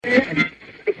Hello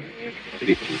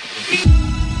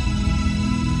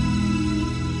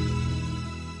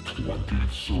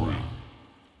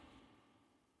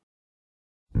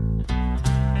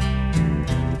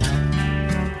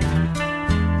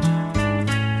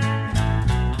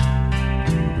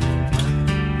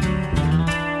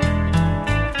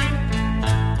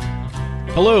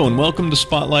and welcome to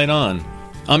Spotlight On.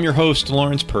 I'm your host,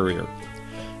 Lawrence Purrier.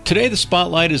 Today the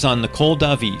spotlight is on Nicole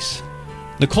Davis.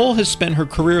 Nicole has spent her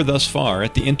career thus far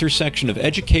at the intersection of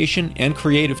education and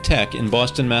creative tech in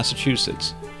Boston,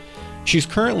 Massachusetts. She's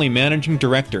currently managing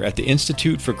director at the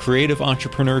Institute for Creative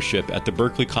Entrepreneurship at the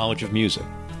Berklee College of Music.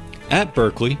 At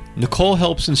Berklee, Nicole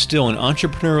helps instill an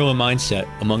entrepreneurial mindset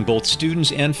among both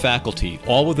students and faculty,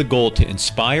 all with a goal to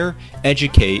inspire,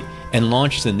 educate, and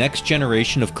launch the next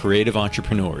generation of creative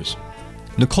entrepreneurs.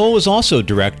 Nicole is also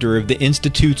director of the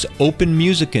Institute's Open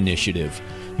Music Initiative,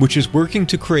 which is working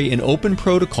to create an open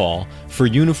protocol for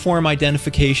uniform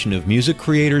identification of music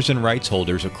creators and rights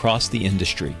holders across the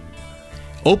industry.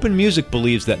 Open Music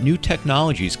believes that new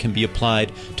technologies can be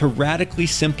applied to radically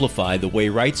simplify the way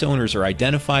rights owners are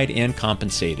identified and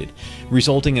compensated,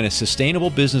 resulting in a sustainable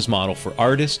business model for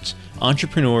artists,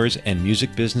 entrepreneurs, and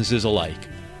music businesses alike.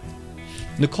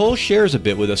 Nicole shares a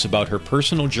bit with us about her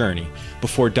personal journey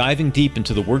before diving deep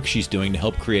into the work she's doing to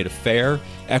help create a fair,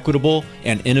 equitable,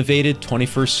 and innovative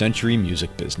 21st century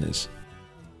music business.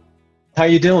 How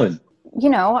you doing? You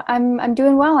know, I'm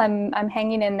doing well. I'm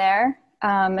hanging in there.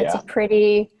 It's a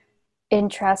pretty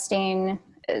interesting,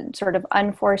 sort of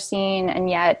unforeseen and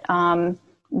yet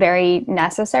very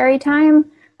necessary time.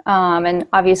 And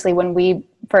obviously when we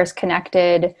first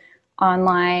connected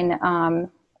online,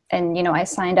 and, you know, I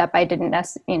signed up, I didn't,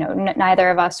 neither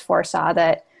of us foresaw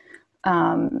that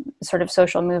sort of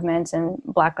social movements and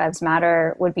Black Lives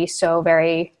Matter would be so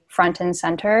very front and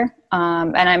center.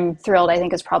 And I'm thrilled, I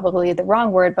think is probably the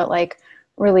wrong word, but like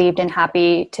relieved and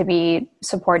happy to be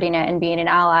supporting it and being an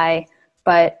ally,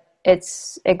 but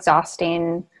it's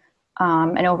exhausting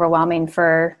and overwhelming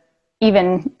for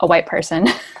even a white person.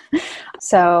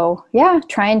 So yeah,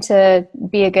 trying to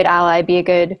be a good ally, be a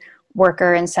good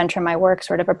worker and center my work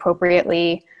sort of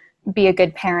appropriately, be a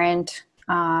good parent,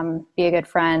 be a good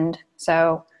friend.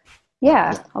 So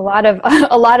yeah, a lot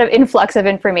of influx of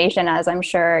information, as I'm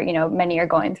sure, you know, many are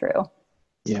going through.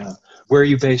 Yeah. Where are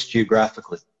you based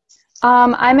geographically?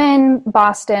 I'm in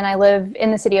Boston. I live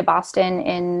in the city of Boston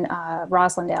in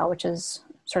Roslindale, which is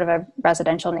sort of a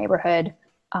residential neighborhood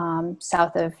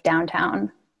south of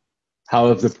downtown. How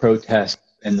have the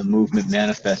protests and the movement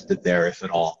manifested there, if at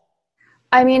all?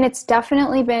 I mean, it's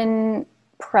definitely been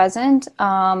present.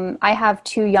 I have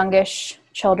two youngish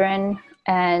children,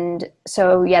 and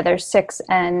so yeah, they're 6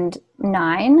 and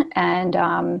 9, and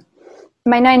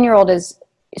my 9-year-old is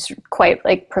quite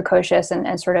like precocious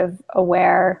and sort of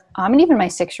aware. And even my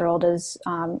 6-year-old is,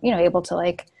 able to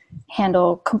like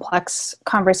handle complex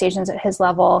conversations at his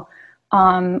level.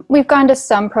 We've gone to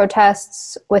some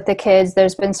protests with the kids.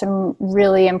 There's been some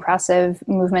really impressive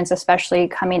movements, especially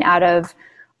coming out of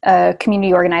a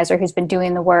community organizer who's been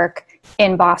doing the work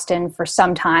in Boston for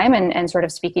some time and sort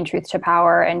of speaking truth to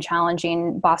power and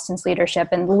challenging Boston's leadership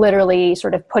and literally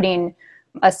sort of putting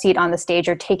a seat on the stage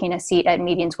or taking a seat at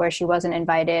meetings where she wasn't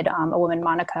invited. A woman,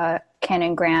 Monica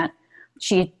Cannon Grant,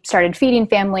 she started feeding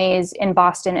families in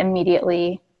Boston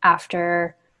immediately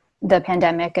after the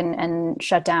pandemic and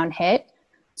shutdown hit.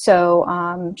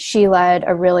 So she led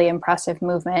a really impressive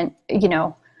movement. You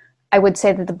know, I would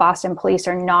say that the Boston police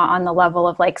are not on the level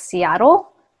of like Seattle,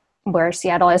 where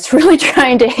Seattle is really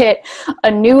trying to hit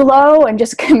a new low and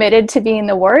just committed to being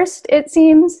the worst, it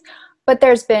seems. But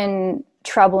there's been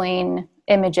troubling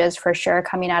images for sure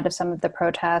coming out of some of the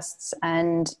protests.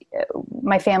 And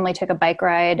my family took a bike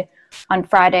ride on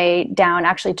Friday down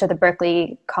actually to the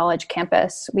Berklee College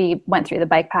campus. We went through the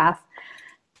bike path.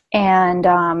 And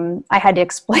I had to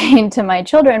explain to my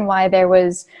children why there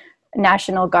was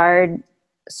National Guard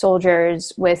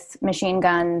soldiers with machine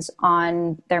guns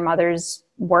on their mother's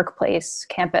workplace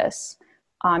campus,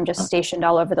 just stationed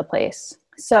all over the place.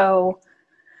 So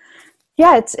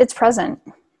yeah, it's present.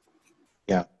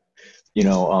 Yeah. You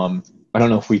know, I don't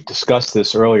know if we discussed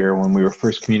this earlier when we were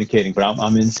first communicating, but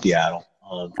I'm in Seattle.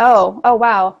 Oh,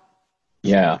 wow.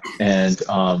 Yeah. And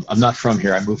I'm not from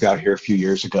here. I moved out here a few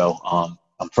years ago.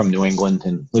 I'm from New England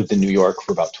and lived in New York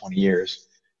for about 20 years.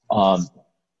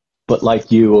 But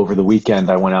like you, over the weekend,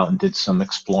 I went out and did some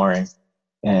exploring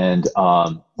and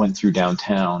went through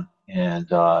downtown. And,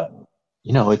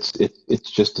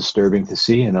 it's just disturbing to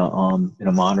see in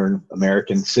a modern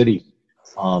American city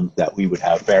that we would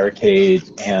have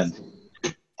barricades and,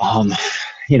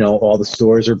 all the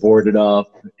stores are boarded up.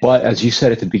 But as you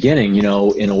said at the beginning, in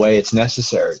a way it's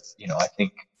necessary. I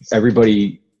think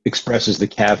everybody expresses the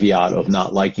caveat of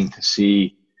not liking to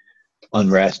see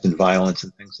unrest and violence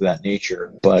and things of that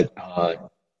nature. But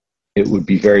it would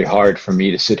be very hard for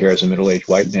me to sit here as a middle-aged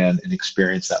white man and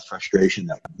experience that frustration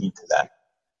that would lead to that.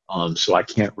 So I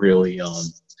can't really,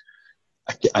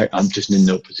 I'm just in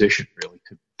no position really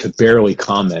to barely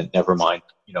comment, never mind,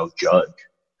 judge.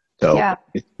 So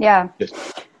yeah.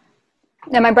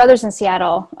 My brother's in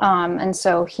Seattle. And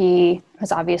so he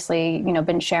has obviously,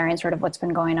 been sharing sort of what's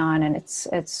been going on, and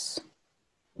it's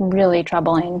really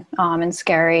troubling, and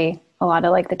scary. A lot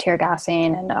of like the tear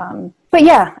gassing and, but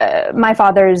yeah, my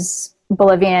father's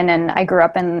Bolivian and I grew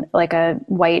up in like a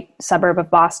white suburb of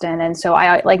Boston. And so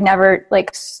I like never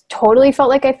like totally felt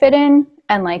like I fit in,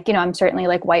 and like, I'm certainly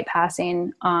like white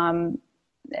passing,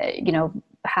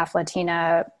 half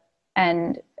Latina.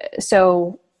 And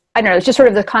so I don't know, it's just sort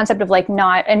of the concept of like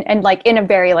not, and like in a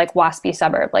very like waspy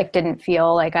suburb, like didn't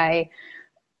feel like I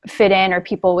fit in, or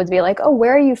people would be like, oh,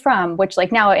 where are you from? Which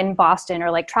like now in Boston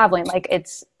or like traveling, like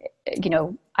it's,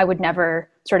 I would never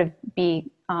sort of be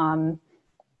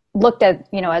looked at,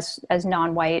 as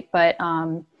non-white, but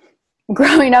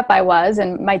growing up I was,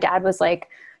 and my dad was like,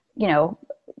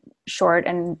 short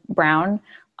and brown.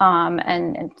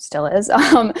 And still is.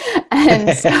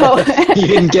 And so you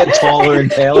didn't get taller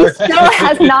and paler. Still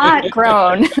has not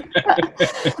grown.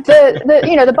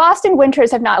 The Boston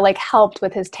winters have not like helped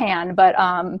with his tan, but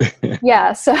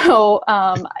yeah. So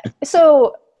I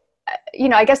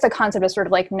guess the concept is sort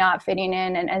of like not fitting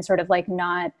in and sort of like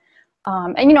not,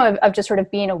 of just sort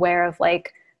of being aware of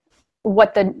like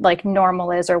what the like normal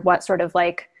is, or what sort of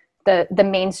like the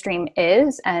mainstream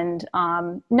is, and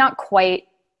not quite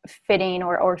fitting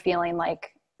or feeling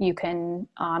like you can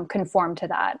conform to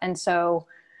that. And so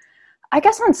I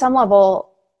guess on some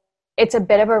level, it's a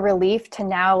bit of a relief to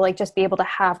now like just be able to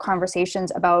have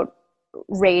conversations about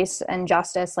race and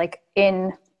justice, like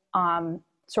in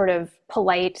sort of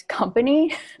polite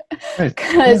company,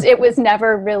 because it was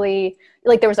never really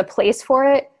like there was a place for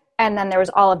it, and then there was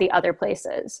all of the other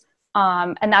places.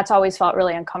 And that's always felt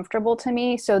really uncomfortable to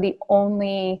me. So the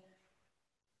only,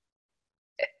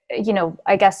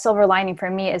 I guess silver lining for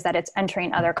me is that it's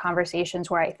entering other conversations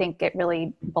where I think it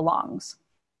really belongs.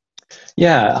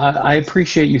 Yeah, I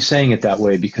appreciate you saying it that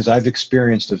way, because I've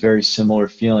experienced a very similar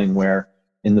feeling where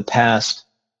in the past,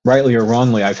 rightly or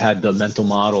wrongly, I've had the mental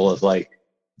model of like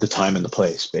the time and the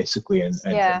place basically, and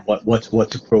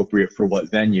what's appropriate for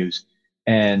what venues,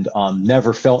 and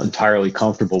never felt entirely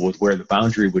comfortable with where the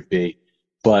boundary would be.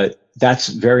 But that's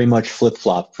very much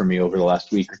flip-flopped for me over the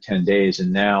last week or 10 days.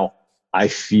 And now I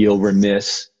feel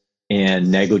remiss and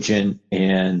negligent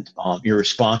and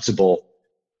irresponsible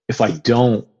if I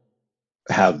don't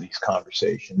have these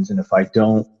conversations, and if I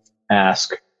don't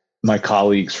ask my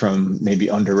colleagues from maybe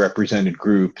underrepresented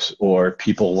groups or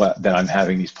people that I'm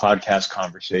having these podcast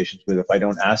conversations with, if I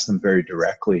don't ask them very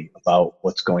directly about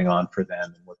what's going on for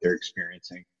them and what they're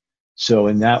experiencing. So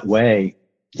in that way,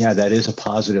 yeah, that is a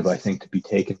positive, I think, to be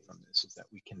taken from this, is that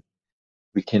we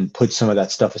can put some of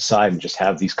that stuff aside and just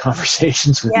have these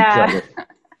conversations with each other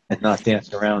and not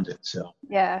dance around it. So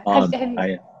yeah.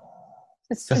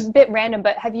 It's a bit random,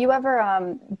 but have you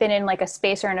ever been in like a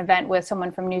space or an event with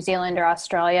someone from New Zealand or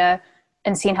Australia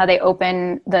and seen how they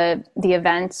open the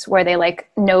events where they like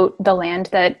note the land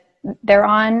that they're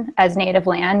on as native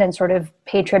land and sort of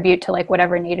pay tribute to like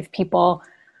whatever native people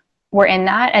were in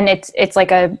that? And it's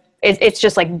like it's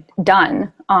just like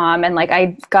done. And like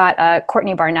I got a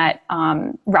Courtney Barnett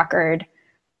record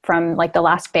from like the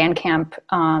last Bandcamp,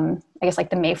 I guess like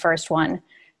the May 1st one.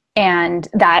 And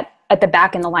that at the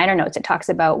back in the liner notes, it talks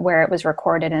about where it was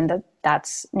recorded and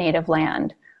that's native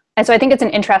land. And so I think it's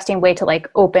an interesting way to like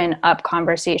open up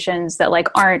conversations that like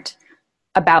aren't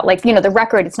about like, the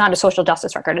record, it's not a social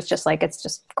justice record. It's just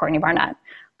Courtney Barnett.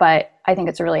 But I think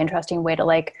it's a really interesting way to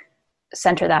like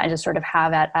center that and just sort of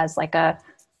have it as like a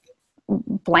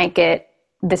blanket.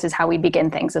 This is how we begin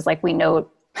things, is like we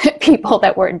note people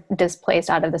that were displaced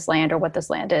out of this land or what this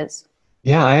land is.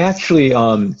 Yeah, I actually,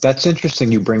 that's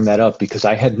interesting you bring that up, because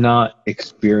I had not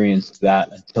experienced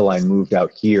that until I moved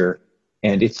out here.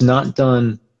 And it's not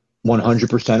done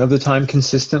 100% of the time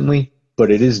consistently,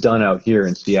 but it is done out here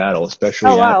in Seattle,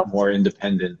 especially at more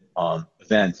independent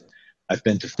events. I've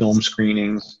been to film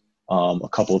screenings, a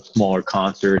couple of smaller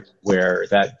concerts where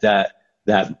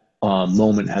that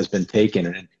moment has been taken.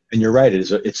 And you're right,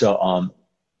 it's a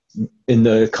in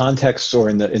the context or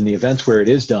in the events where it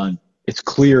is done, it's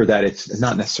clear that it's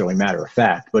not necessarily matter of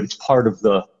fact, but it's part of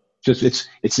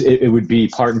it would be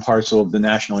part and parcel of the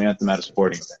national anthem at a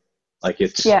sporting event. Like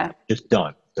it's just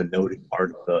done. a noted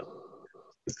part of the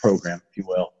program, if you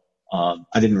will.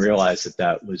 I didn't realize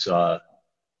that was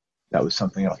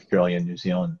something Australia and New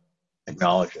Zealand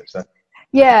acknowledges.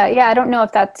 Yeah, I don't know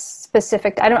if that's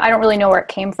specific. I don't really know where it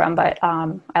came from, but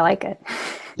I like it.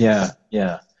 Yeah.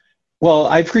 Well,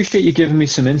 I appreciate you giving me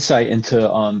some insight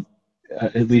into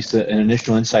at least an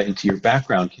initial insight into your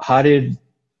background. How did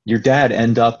your dad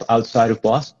end up outside of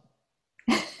Boston?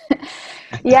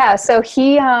 Yeah, so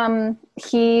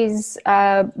he's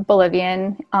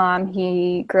Bolivian.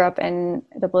 He grew up in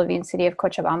the Bolivian city of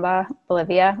Cochabamba,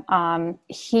 Bolivia.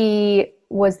 He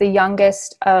was the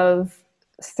youngest of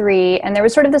three, and there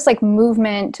was sort of this like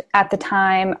movement at the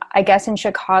time, I guess in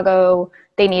Chicago,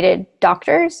 they needed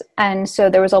doctors. And so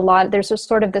there's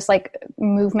sort of this like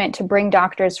movement to bring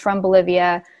doctors from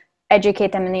Bolivia,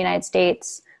 educate them in the United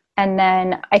States. And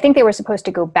then I think they were supposed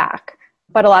to go back,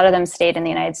 but a lot of them stayed in the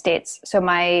United States. So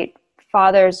my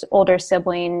father's older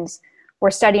siblings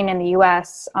were studying in the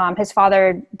US. His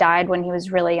father died when he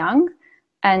was really young.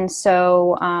 And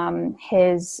so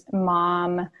his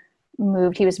mom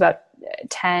moved, he was about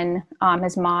 10.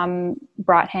 His mom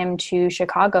brought him to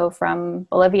Chicago from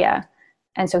Bolivia.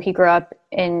 And so he grew up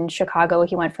in Chicago.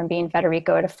 He went from being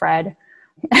Federico to Fred.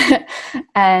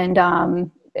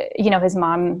 And, his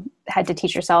mom had to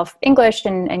teach herself English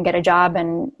and get a job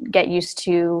and get used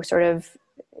to sort of,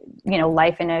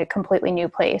 life in a completely new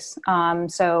place.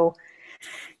 So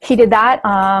he did that.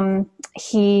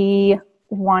 He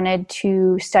wanted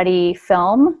to study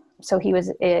film. So he was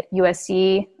at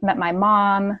USC, met my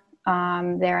mom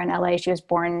there in LA. She was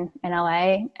born in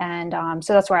LA. And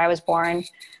so that's where I was born.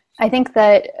 I think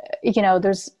that,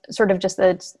 there's sort of just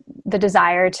the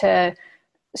desire to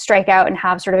strike out and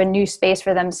have sort of a new space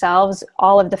for themselves.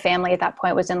 All of the family at that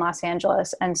point was in Los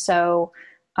Angeles. And so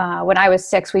when I was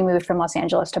 6, we moved from Los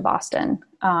Angeles to Boston,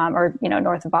 or,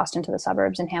 north of Boston to the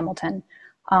suburbs in Hamilton.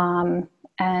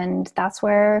 And that's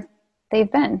where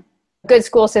they've been. Good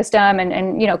school system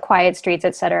and quiet streets,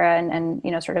 et cetera,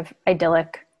 and sort of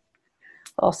idyllic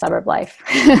little suburb life.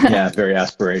 Yeah, very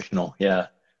aspirational. Yeah.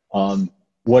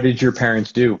 What did your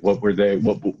parents do? What were their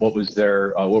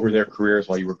careers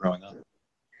while you were growing up?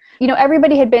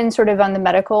 Everybody had been sort of on the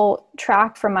medical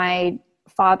track for my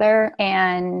father,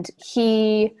 and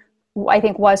he, I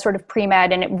think, was sort of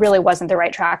pre-med, and it really wasn't the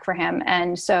right track for him.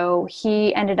 And so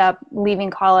he ended up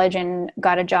leaving college and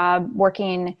got a job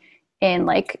working in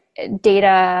like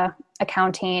data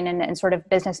accounting and sort of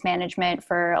business management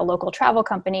for a local travel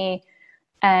company.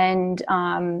 And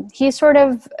he sort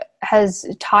of has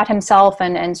taught himself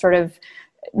and sort of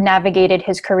navigated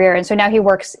his career. And so now he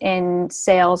works in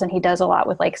sales, and he does a lot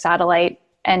with like satellite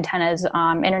antennas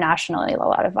internationally, a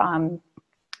lot of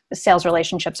sales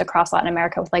relationships across Latin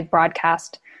America with like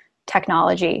broadcast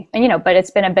technology. And, but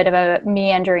it's been a bit of a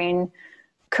meandering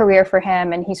career for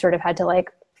him, and he sort of had to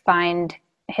like find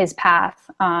his path.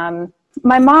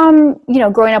 My mom,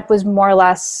 growing up was more or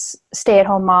less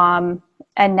stay-at-home mom,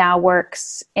 and now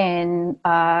works in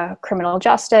criminal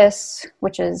justice,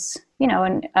 which is,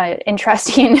 an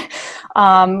interesting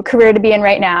career to be in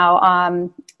right now.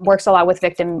 Works a lot with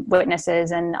victim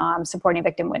witnesses and supporting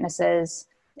victim witnesses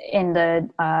in the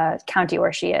county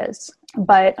where she is.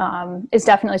 But is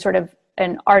definitely sort of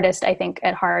an artist, I think,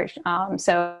 at heart.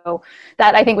 So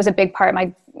that, I think, was a big part.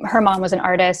 Her mom was an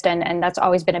artist, and that's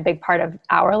always been a big part of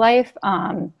our life.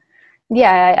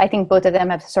 Yeah, I think both of them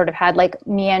have sort of had like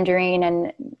meandering,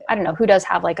 and I don't know who does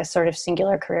have like a sort of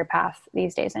singular career path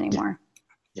these days anymore.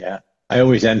 Yeah. I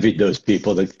always envied those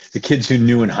people, the kids who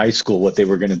knew in high school what they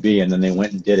were going to be, and then they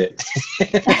went and did it.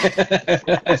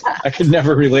 I could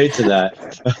never relate to that.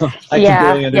 I can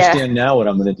barely understand now what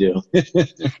I'm going to do.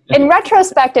 In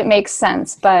retrospect, it makes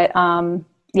sense, but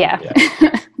yeah.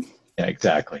 Yeah,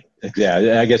 exactly.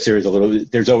 Yeah, I guess there's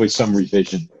always some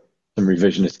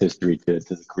revisionist history to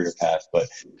the career path. But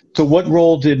so what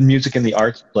role did music and the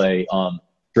arts play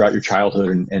throughout your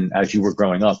childhood and as you were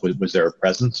growing up? Was there a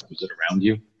presence? Was it around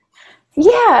you?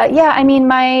 Yeah. I mean,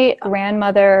 my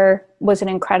grandmother was an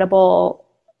incredible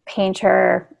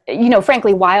painter,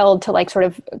 frankly, wild to like sort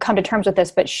of come to terms with this,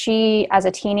 but she, as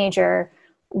a teenager,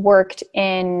 worked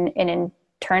in an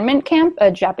internment camp,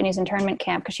 a Japanese internment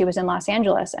camp, because she was in Los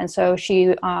Angeles. And so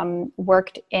she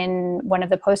worked in one of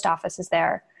the post offices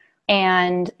there.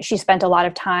 And she spent a lot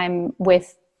of time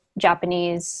with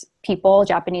Japanese people,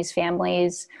 Japanese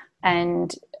families,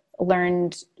 and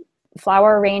learned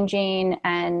flower arranging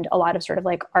and a lot of sort of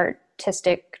like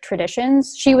artistic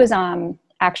traditions. She was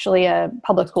actually a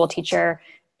public school teacher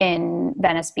in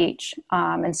Venice Beach.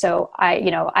 And so I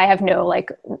have no like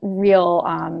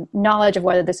real knowledge of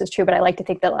whether this is true, but I like to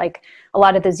think that like a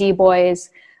lot of the Z Boys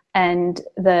and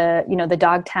the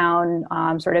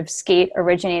Dogtown sort of skate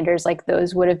originators, like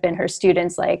those would have been her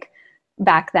students like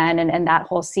back then, and that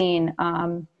whole scene.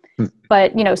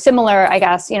 But similar, I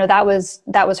guess, that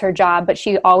was her job, but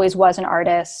she always was an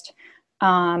artist.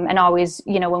 And always,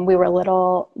 when we were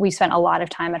little, we spent a lot of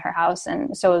time at her house.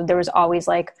 And so there was always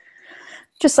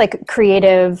just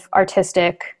creative,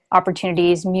 artistic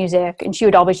opportunities, music. And she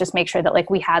would always just make sure that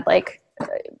we had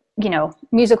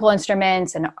musical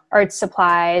instruments and art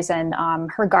supplies. And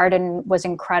her garden was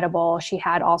incredible. She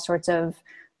had all sorts of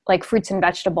fruits and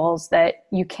vegetables that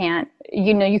you can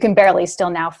barely still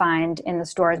now find in the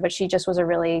stores, but she just was a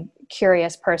really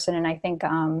curious person. And I think,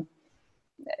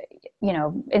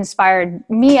 inspired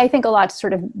me, I think, a lot to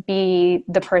sort of be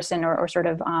the person or sort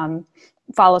of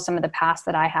follow some of the paths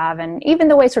that I have. And even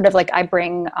the way sort of I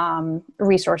bring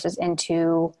resources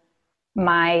into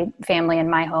my family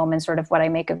and my home and sort of what I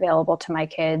make available to my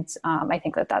kids. I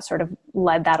think that sort of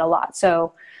led that a lot.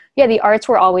 So yeah, the arts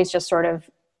were always just sort of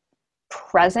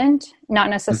present, not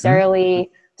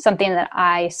necessarily something that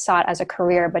I sought as a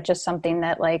career, but just something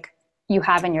that you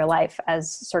have in your life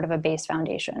as sort of a base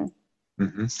foundation.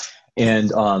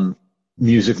 And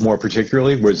music more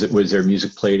particularly, was there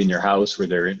music played in your house? Were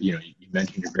there, you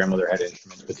mentioned your grandmother had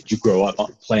instruments, but did you grow up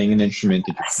playing an instrument?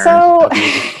 Did your parents have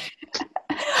music?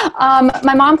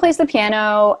 My mom plays the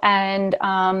piano, and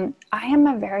I am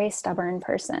a very stubborn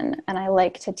person, and I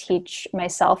like to teach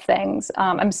myself things.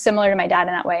 I'm similar to my dad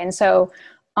in that way. And so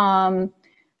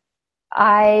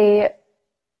I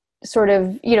sort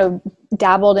of,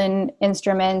 dabbled in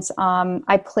instruments.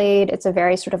 I played, it's a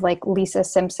very sort of Lisa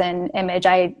Simpson image.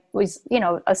 I was,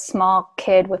 a small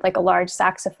kid with a large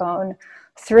saxophone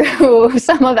through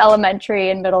some of elementary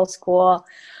and middle school.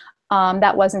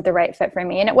 That wasn't the right fit for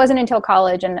me. And it wasn't until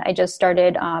college, and I just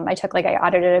started, I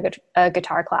audited a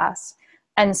guitar class.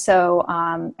 And so,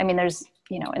 there's,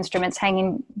 instruments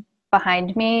hanging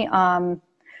behind me.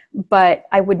 But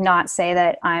I would not say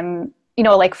that I'm,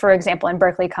 for example, in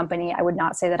Berkeley Company, I would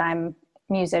not say that I'm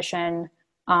a musician.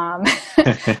 But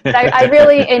I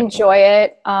really enjoy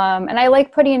it. And I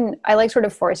like sort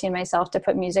of forcing myself to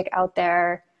put music out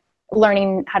there,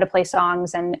 learning how to play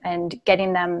songs and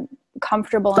getting them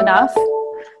comfortable enough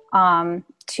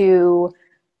to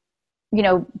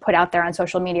put out there on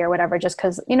social media or whatever, just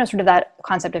because sort of that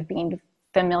concept of being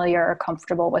familiar or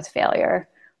comfortable with failure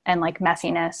and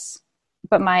messiness.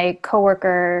 But my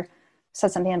coworker said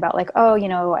something about I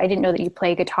didn't know that you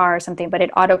play guitar or something, but it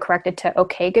auto corrected to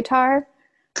okay guitar.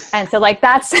 And so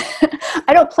that's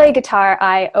I don't play guitar,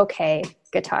 I okay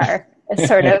guitar. It's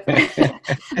sort of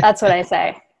that's what I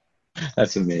say.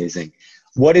 That's amazing.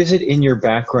 What is it in your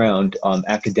background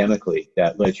academically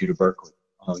that led you to Berkeley?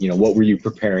 What were you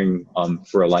preparing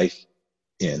for a life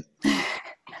in?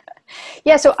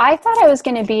 Yeah, so I thought I was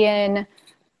going to be in,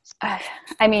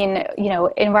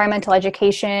 environmental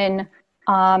education.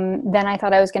 Then I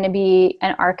thought I was going to be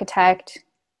an architect.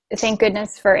 Thank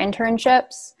goodness for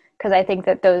internships, because I think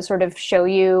that those sort of show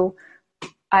you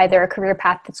either a career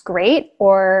path that's great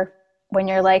or when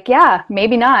you're yeah,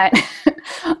 maybe not.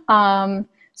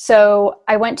 So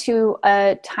I went to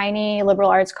a tiny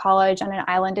liberal arts college on an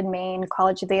island in Maine,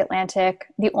 College of the Atlantic.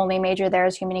 The only major there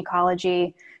is human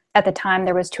ecology. At the time,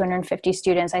 there was 250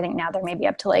 students. I think now there may be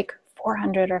up to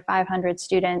 400 or 500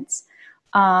 students.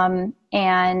 The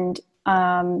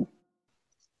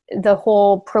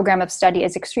whole program of study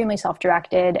is extremely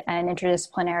self-directed and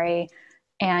interdisciplinary,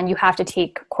 and you have to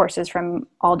take courses from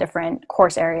all different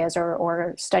course areas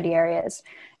or study areas.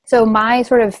 So my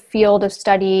sort of field of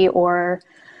study or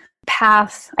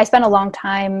path, I spent a long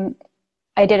time,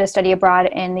 I did a study abroad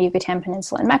in the Yucatan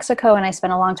Peninsula in Mexico, and I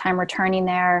spent a long time returning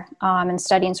there and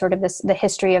studying sort of the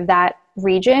history of that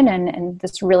region and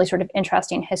this really sort of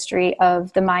interesting history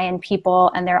of the Mayan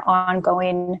people and their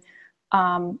ongoing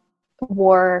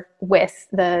war with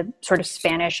the sort of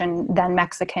Spanish and then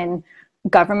Mexican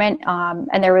government.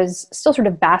 And there was still sort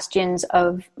of bastions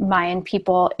of Mayan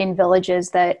people in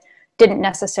villages that didn't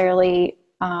necessarily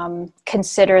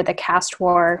consider the caste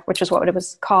war, which is what it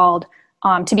was called,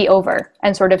 to be over,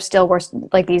 and sort of still were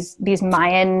these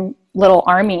Mayan little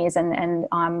armies and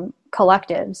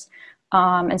collectives.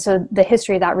 And so the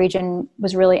history of that region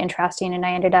was really interesting. And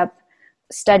I ended up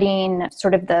studying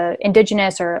sort of the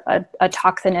indigenous or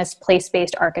autochthonous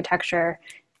place-based architecture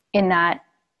in that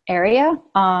area.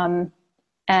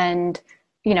 And,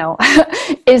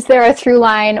 is there a through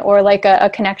line or a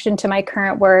connection to my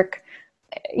current work?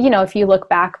 If you look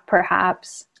back,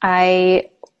 perhaps I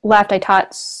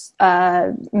taught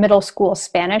middle school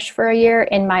Spanish for a year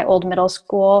in my old middle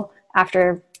school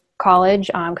after college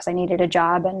because I needed a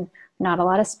job and not a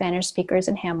lot of Spanish speakers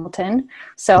in Hamilton.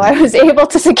 So I was able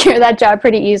to secure that job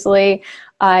pretty easily.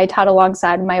 I taught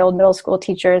alongside my old middle school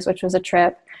teachers, which was a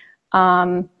trip.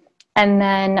 And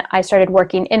then I started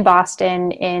working in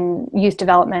Boston in youth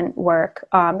development work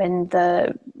in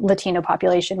the Latino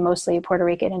population, mostly Puerto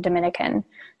Rican and Dominican.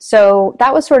 So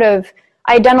that was sort of,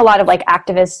 I had done a lot of like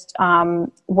activist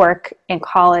work in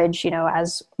college,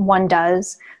 as one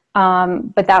does.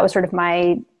 But that was sort of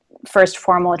my first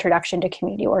formal introduction to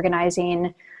community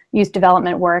organizing, youth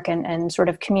development work, and sort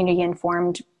of community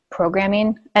informed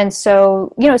programming. And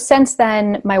so, since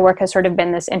then, my work has sort of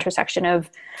been this intersection of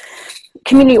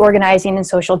community organizing and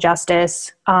social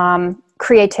justice,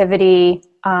 creativity,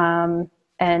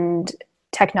 and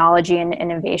technology and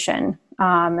innovation.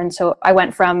 And so I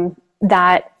went from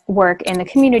that work in the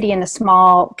community, in the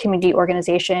small community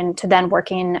organization, to then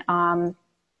working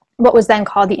what was then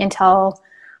called the Intel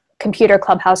Computer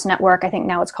Clubhouse Network. I think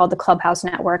now it's called the Clubhouse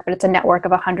Network, but it's a network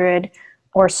of 100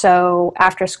 or so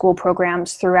after-school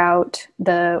programs throughout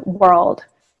the world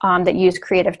that use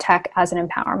creative tech as an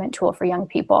empowerment tool for young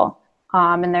people.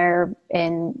 And they're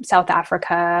in South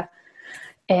Africa,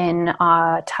 in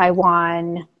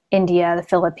Taiwan, India, the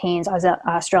Philippines,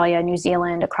 Australia, New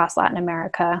Zealand, across Latin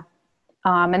America.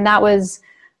 And that was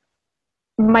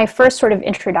my first sort of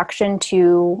introduction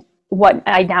to what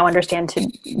I now understand to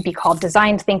be called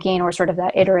design thinking, or sort of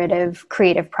that iterative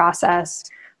creative process.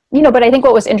 But I think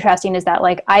what was interesting is that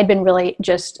like I'd been really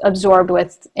just absorbed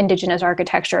with indigenous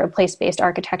architecture, place-based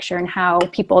architecture, and how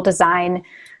people design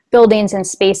buildings and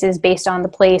spaces based on the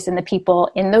place and the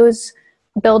people in those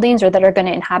buildings or that are going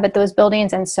to inhabit those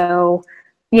buildings. And so,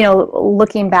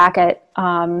 looking back at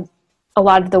a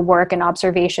lot of the work and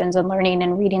observations and learning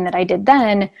and reading that I did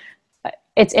then,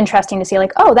 it's interesting to see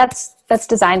like, oh, that's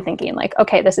design thinking. Like,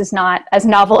 okay, this is not as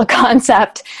novel a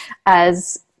concept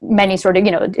as many sort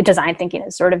of, design thinking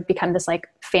has sort of become this like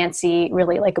fancy,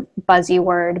 really like buzzy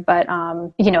word. But,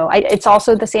 it's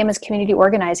also the same as community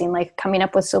organizing, like coming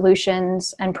up with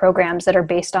solutions and programs that are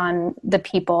based on the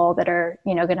people that are,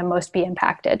 going to most be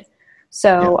impacted.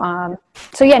 So,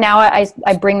 now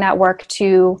I bring that work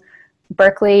to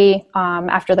Berkeley.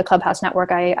 After the Clubhouse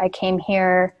Network, I came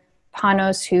here.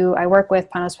 Panos, who I work with,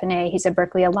 Panos Panay, he's a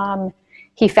Berkeley alum.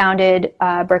 He founded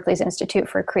Berkeley's Institute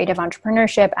for Creative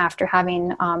Entrepreneurship after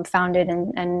having founded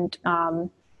and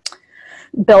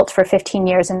built for 15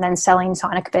 years and then selling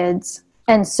Sonic Bids.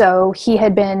 And so he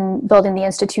had been building the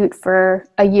Institute for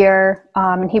a year,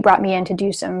 and he brought me in to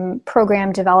do some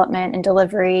program development and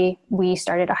delivery. We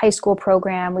started a high school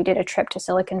program. We did a trip to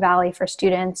Silicon Valley for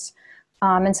students.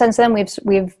 And since then,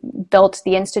 we've built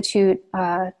the Institute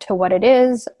to what it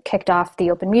is, kicked off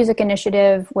the Open Music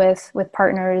Initiative with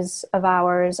partners of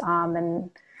ours.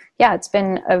 And yeah, it's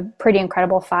been a pretty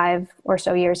incredible 5 or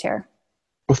so years here.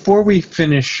 Before we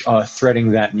finish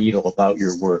threading that needle about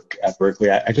your work at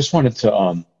Berkeley, I just wanted to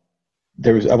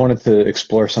I wanted to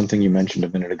explore something you mentioned a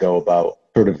minute ago about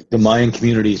sort of the Mayan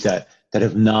communities that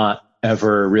have not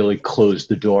ever really closed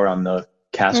the door on the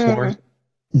caste wars.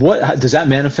 What does that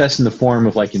manifest in the form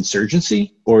of like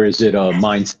insurgency, or is it a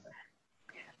mindset?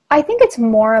 I think it's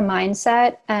more a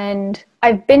mindset, and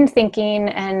I've been thinking,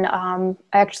 and I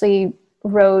actually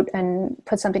wrote and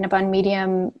put something up on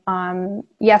Medium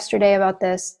yesterday about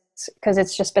this because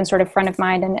it's just been sort of front of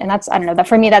mind, and that's, I don't know, that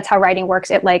for me that's how writing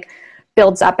works. It like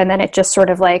builds up and then it just sort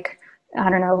of like, I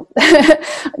don't know,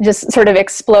 just sort of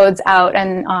explodes out.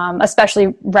 And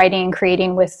especially writing and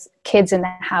creating with kids in the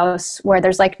house where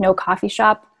there's like no coffee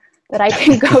shop that I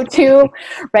can go to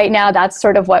right now. That's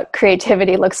sort of what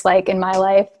creativity looks like in my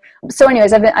life. So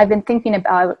anyways, I've been thinking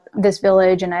about this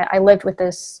village, and I lived with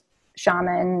this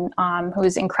shaman who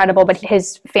was incredible, but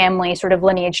his family sort of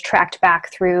lineage tracked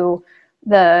back through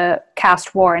the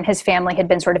caste war, and his family had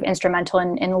been sort of instrumental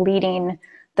in leading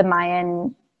the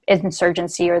Mayan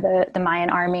insurgency or the Mayan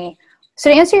army.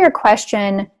 So to answer your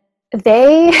question,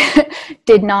 they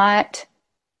did not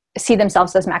see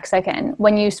themselves as Mexican.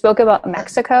 When you spoke about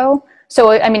Mexico,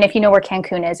 so I mean, if you know where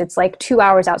Cancun is, it's like 2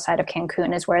 hours outside of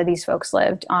Cancun is where these folks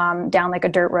lived, down like a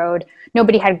dirt road.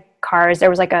 Nobody had cars. There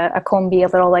was like a combi,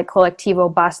 a little like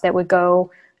colectivo bus that would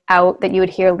go out that you would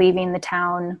hear leaving the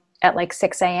town at like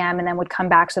 6 a.m. and then would come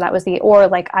back. So that was or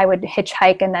like I would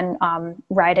hitchhike and then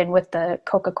ride in with the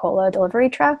Coca-Cola delivery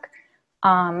truck.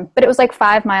 But it was like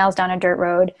 5 miles down a dirt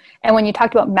road. And when you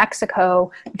talked about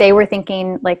Mexico, they were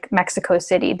thinking like Mexico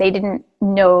City. They didn't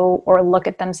know or look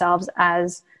at themselves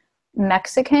as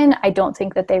Mexican. I don't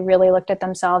think that they really looked at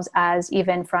themselves as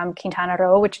even from Quintana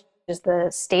Roo, which is the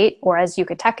state, or as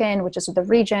Yucatecan, which is the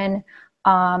region.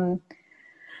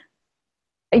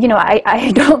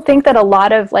 I don't think that a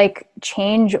lot of like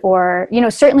change or,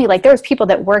 certainly like there was people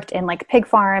that worked in like pig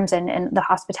farms and the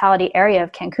hospitality area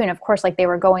of Cancun. Of course, like they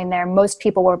were going there. Most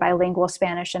people were bilingual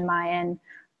Spanish and Mayan.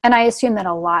 And I assume that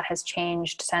a lot has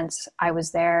changed since I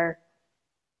was there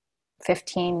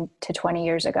 15 to 20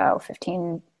 years ago,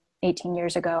 15, 18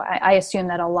 years ago. I assume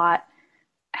that a lot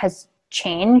has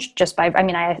changed just by,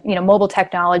 mobile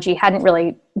technology hadn't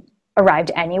really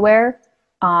arrived anywhere.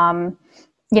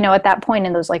 At that point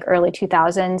in those like early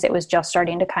 2000s, it was just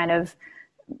starting to kind of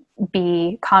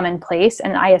be commonplace.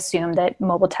 And I assume that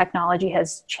mobile technology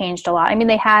has changed a lot. I mean,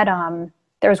 they had,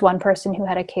 there was one person who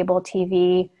had a cable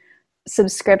TV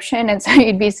subscription. And so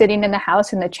you'd be sitting in the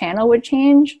house and the channel would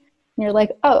change. And you're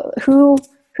like, oh, who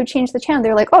changed the channel?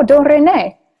 They're like, oh, Don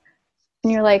Rene.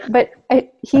 And you're like, but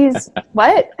he's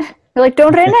what? They're like,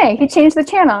 Don Rene, he changed the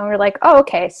channel. And we're like, oh,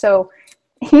 okay. So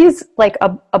he's like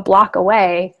a block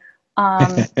away.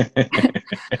 Right.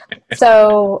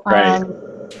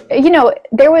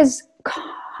 There was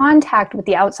contact with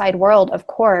the outside world, of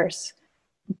course,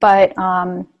 but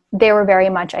they were very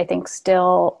much, I think,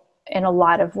 still in a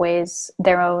lot of ways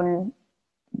their own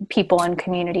people and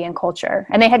community and culture.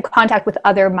 And they had contact with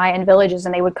other Mayan villages,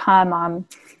 and they would come.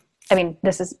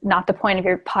 This is not the point of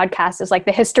your podcast, is like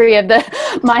the history of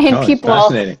the Mayan people.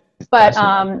 Fascinating.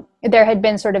 But there had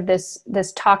been sort of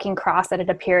this talking cross that had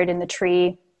appeared in the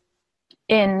tree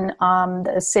in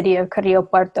the city of Carrillo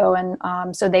Puerto.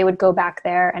 And so they would go back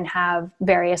there and have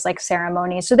various like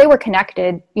ceremonies. So they were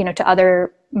connected, to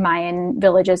other Mayan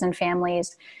villages and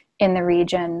families in the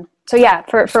region. So yeah,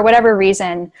 for whatever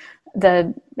reason,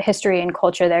 the history and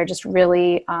culture there just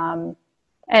really, the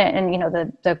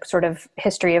sort of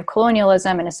history of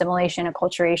colonialism and assimilation,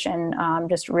 acculturation,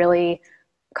 just really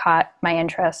caught my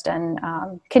interest and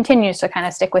continues to kind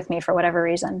of stick with me for whatever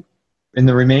reason. In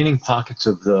the remaining pockets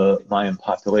of the Mayan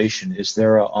population, is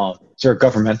there a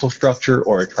governmental structure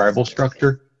or a tribal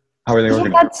structure? How are they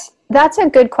organized? That's a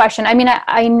good question. I mean,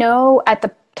 I know at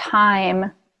the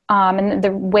time, and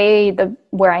the way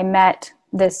where I met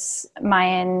this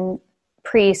Mayan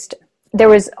priest, there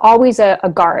was always a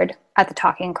guard at the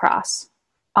Talking Cross,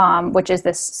 which is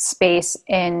this space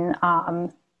in,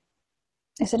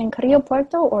 is it in Carrillo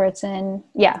Puerto, or it's in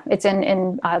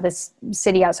this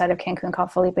city outside of Cancun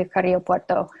called Felipe Carrillo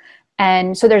Puerto.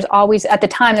 And so at the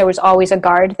time, there was always a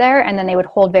guard there, and then they would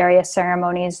hold various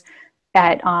ceremonies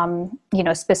at,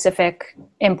 specific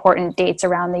important dates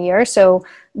around the year. So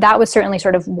that was certainly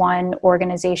sort of one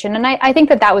organization. And I think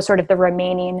that was sort of the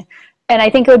remaining, and I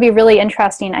think it would be really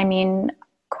interesting. I mean,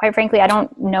 quite frankly, I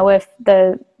don't know if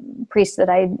the priest that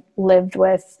I lived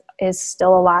with is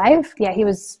still alive. Yeah, he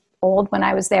was old when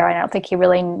I was there. I don't think he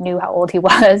really knew how old he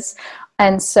was.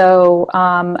 And so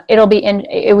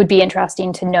it would be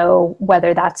interesting to know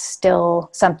whether that's still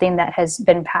something that has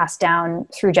been passed down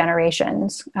through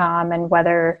generations, and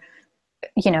whether,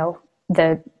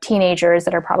 the teenagers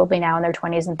that are probably now in their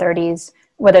 20s and 30s,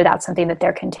 whether that's something that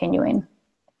they're continuing.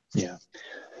 Yeah.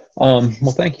 Well,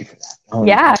 thank you for that.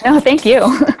 Yeah, no, thank you.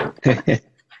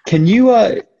 Can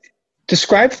you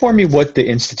describe for me what the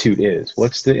Institute is?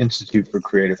 What's the Institute for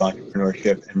Creative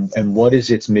Entrepreneurship, and what is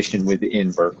its mission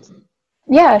within Berkeley?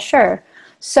 Yeah, sure.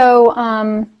 So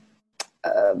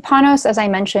Panos, as I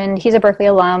mentioned, he's a Berkeley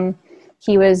alum.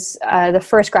 He was the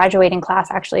first graduating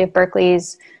class actually of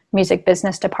Berkeley's music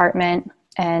business department,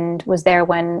 and was there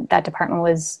when that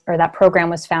that program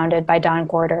was founded by Don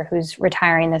Gorder, who's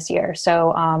retiring this year.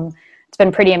 So it's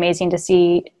been pretty amazing to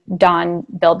see Don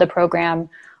build the program.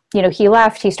 He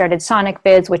left, he started Sonic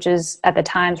Bids, which is at the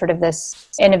time sort of this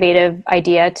innovative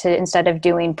idea to, instead of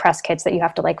doing press kits that you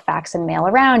have to like fax and mail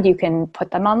around, you can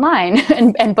put them online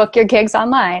and book your gigs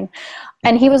online.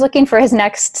 And he was looking for his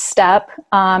next step.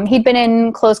 He'd been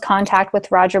in close contact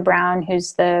with Roger Brown,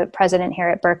 who's the president here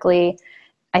at Berkeley.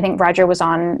 I think Roger was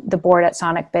on the board at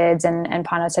Sonic Bids, and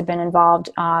Panos had been involved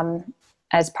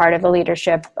as part of the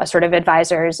leadership, sort of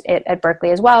advisors at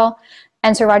Berkeley as well.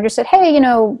 And so Roger said, hey,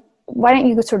 why don't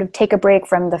you sort of take a break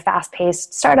from the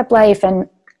fast-paced startup life and,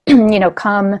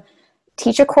 come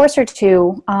teach a course or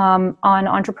two on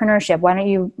entrepreneurship? Why don't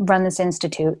you run this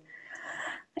institute?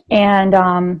 And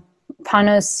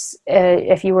Panos,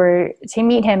 if you were to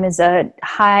meet him, is a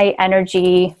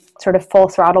high-energy, sort of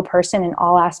full-throttle person in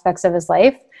all aspects of his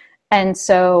life. And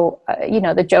so,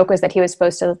 the joke was that he was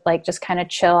supposed to like just kind of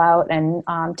chill out and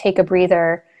take a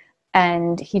breather.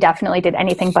 And he definitely did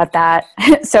anything but that.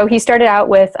 So he started out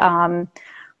with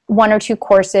one or two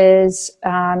courses.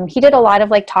 He did a lot of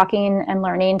like talking and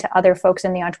learning to other folks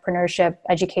in the entrepreneurship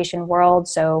education world.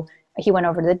 So he went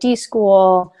over to the D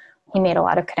School. He made a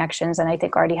lot of connections, and I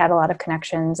think already had a lot of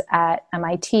connections at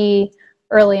MIT.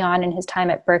 early on in his time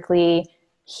at Berklee,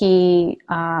 he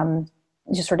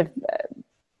just sort of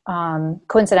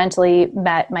coincidentally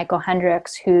met Michael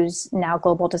Hendricks, who's now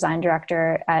global design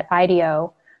director at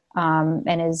IDEO,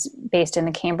 and is based in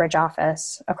the Cambridge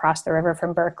office across the river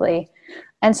from Berklee.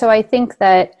 And so I think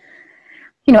that,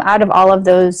 out of all of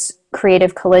those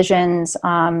creative collisions,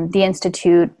 the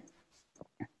Institute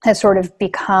has sort of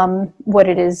become what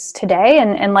it is today.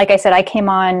 And like I said, I came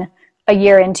on a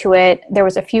year into it. There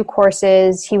was a few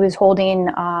courses. He was holding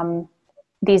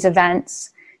these events.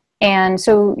 And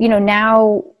so,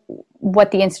 now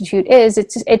what the Institute is,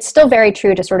 it's still very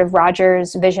true to sort of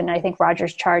Roger's vision. And I think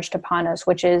Roger's charged upon us,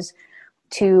 which is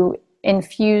to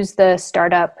infuse the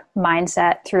startup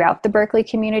mindset throughout the Berklee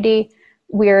community.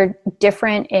 We're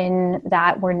different in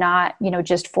that we're not,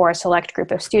 just for a select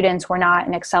group of students. We're not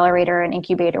an accelerator, an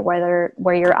incubator,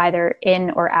 where you're either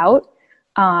in or out.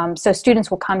 So students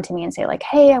will come to me and say like,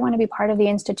 hey, I want to be part of the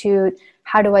Institute.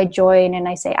 How do I join? And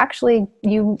I say, actually,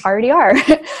 you already are.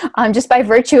 Just by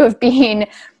virtue of being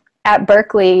at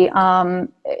Berklee,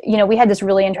 we had this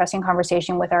really interesting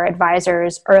conversation with our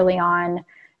advisors early on.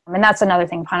 And that's another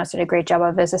thing Panos did a great job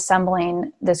of, is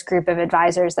assembling this group of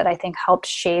advisors that I think helped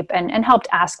shape and helped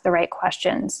ask the right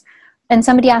questions. And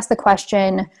somebody asked the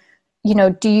question,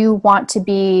 do you want to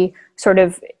be sort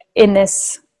of in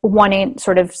this one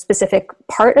sort of specific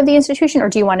part of the institution, or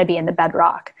do you want to be in the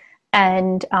bedrock?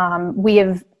 And we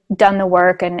have done the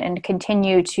work and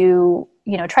continue to,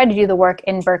 try to do the work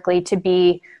in Berklee to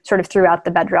be sort of throughout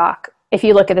the bedrock. If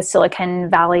you look at the Silicon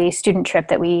Valley student trip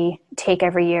that we take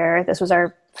every year, this was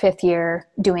our 5th year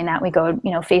doing that. We go,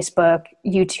 Facebook,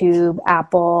 YouTube,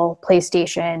 Apple,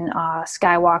 PlayStation,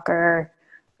 Skywalker,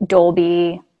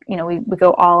 Dolby, we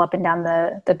go all up and down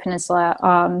the peninsula.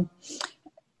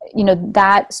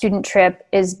 That student trip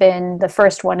has been the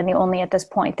first one and the only at this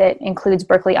point that includes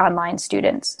Berklee Online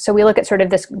students. So we look at sort of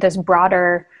this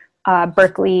broader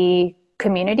Berklee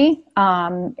community.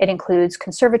 It includes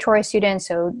conservatory students,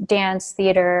 so dance,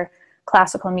 theater,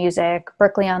 classical music,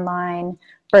 Berklee Online,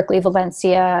 Berklee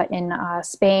Valencia in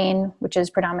Spain, which is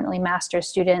predominantly master's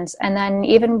students. And then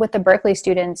even with the Berklee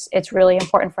students, it's really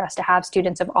important for us to have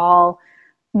students of all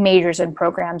majors and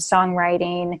programs: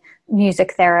 songwriting,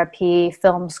 music therapy,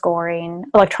 film scoring,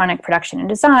 electronic production and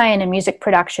design, and music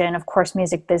production, of course,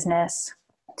 music business.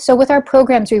 So with our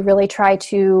programs, we really try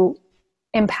to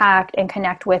impact and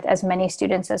connect with as many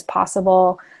students as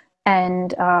possible,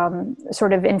 and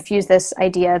sort of infuse this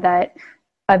idea that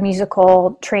a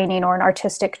musical training or an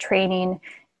artistic training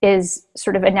is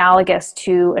sort of analogous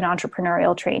to an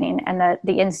entrepreneurial training, and that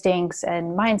the instincts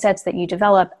and mindsets that you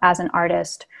develop as an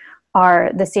artist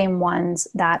are the same ones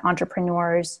that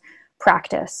entrepreneurs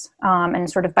practice. And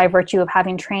sort of by virtue of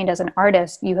having trained as an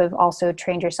artist, you have also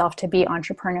trained yourself to be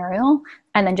entrepreneurial,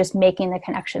 and then just making the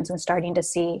connections and starting to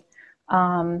see.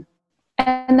 And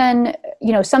then,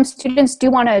 some students do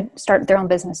want to start their own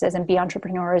businesses and be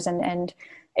entrepreneurs and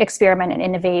experiment and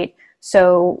innovate.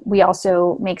 So we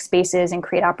also make spaces and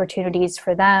create opportunities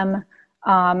for them.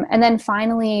 And then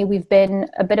finally, we've been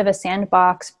a bit of a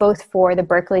sandbox both for the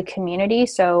Berklee community.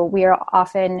 So we are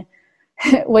often,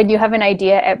 when you have an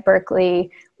idea at Berklee,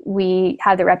 we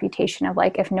have the reputation of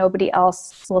like, if nobody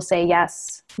else will say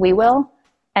yes, we will.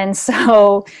 And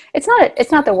so it's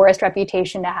not the worst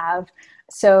reputation to have.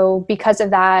 So because of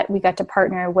that, we got to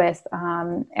partner with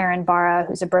Erin Barra,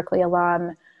 who's a Berklee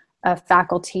alum, a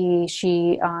faculty.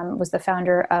 She was the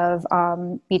founder of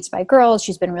Beats by Girls.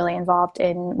 She's been really involved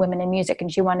in women in music,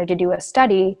 and she wanted to do a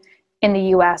study in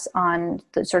the US on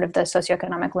the sort of the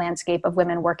socioeconomic landscape of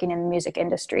women working in the music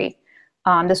industry.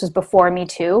 This was before Me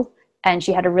Too, and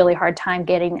she had a really hard time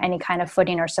getting any kind of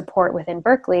footing or support within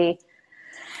Berklee.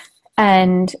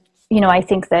 And, I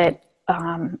think that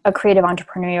a creative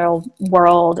entrepreneurial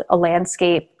world, a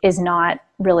landscape, is not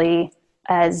really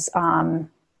as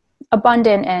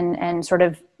abundant and sort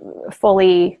of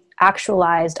fully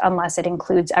actualized unless it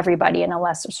includes everybody, and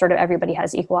unless sort of everybody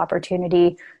has equal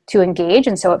opportunity to engage.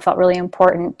 And so it felt really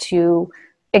important to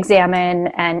examine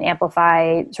and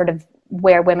amplify sort of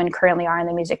where women currently are in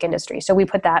the music industry. So we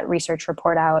put that research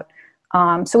report out.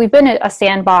 So we've been a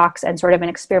sandbox and sort of an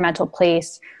experimental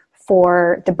place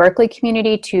for the Berklee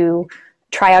community to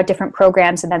try out different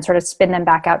programs and then sort of spin them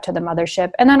back out to the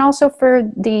mothership. And then also for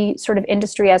the sort of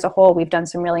industry as a whole, we've done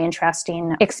some really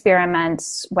interesting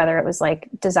experiments, whether it was like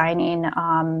designing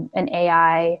an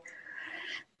AI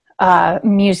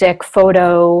music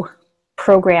photo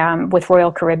program with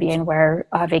Royal Caribbean, where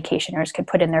vacationers could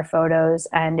put in their photos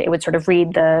and it would sort of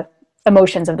read the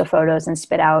emotions of the photos and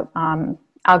spit out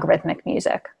algorithmic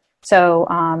music.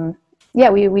 So yeah,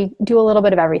 we do a little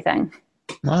bit of everything.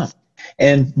 Wow.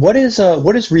 And what is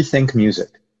Rethink Music?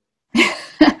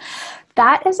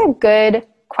 That is a good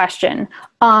question.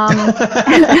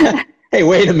 Hey,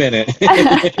 wait a minute.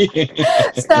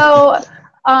 So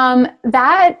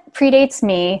that predates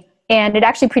me, and it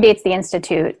actually predates the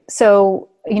Institute. So,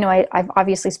 I've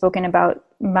obviously spoken about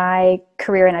my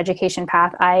career and education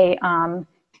path. I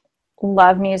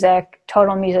love music,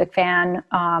 total music fan,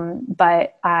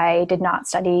 but I did not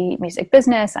study music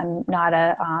business. I'm not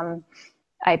a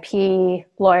IP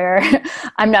lawyer.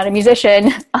 I'm not a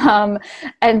musician.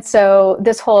 And so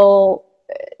this whole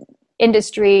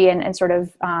industry and sort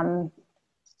of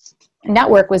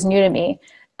network was new to me.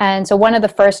 And so one of the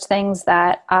first things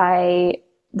that I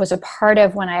was a part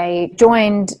of when I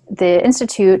joined the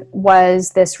Institute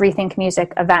was this Rethink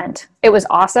Music event. It was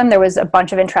awesome. There was a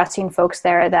bunch of interesting folks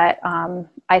there that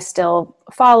I still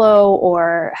follow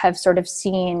or have sort of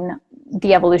seen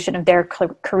the evolution of their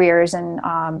careers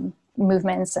and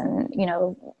movements, and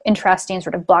interesting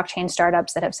sort of blockchain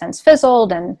startups that have since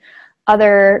fizzled, and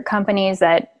other companies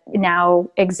that now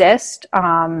exist.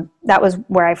 That was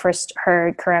where I first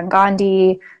heard Karan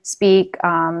Gandhi speak.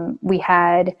 We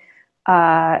had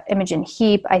Imogen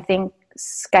Heap, I think,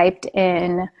 Skyped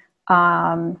in.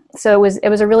 So it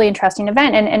was a really interesting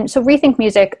event. And so Rethink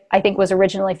Music, I think, was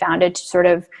originally founded to sort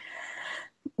of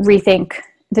rethink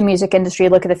the music industry,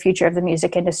 look at the future of the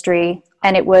music industry.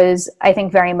 And it was, I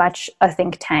think, very much a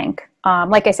think tank.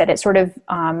 Like I said, it sort of,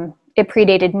 it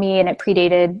predated me and it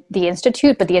predated the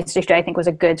Institute, but the Institute, I think, was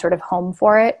a good sort of home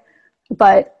for it.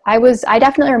 But I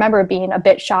definitely remember being a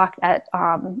bit shocked at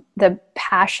the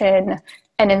passion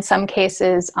and in some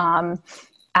cases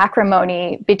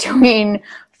acrimony between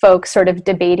folks sort of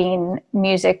debating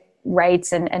music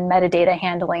rights and metadata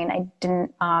handling. I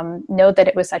didn't know that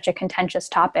it was such a contentious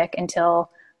topic until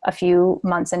a few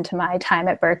months into my time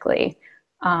at Berklee.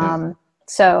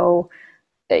 So,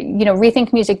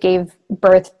 Rethink Music gave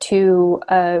birth to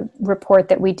a report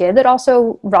that we did that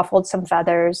also ruffled some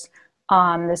feathers.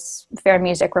 This Fair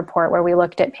Music report, where we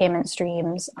looked at payment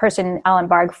streams. Person Alan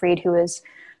Bargfried, who was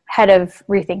head of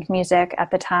Rethink Music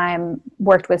at the time,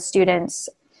 worked with students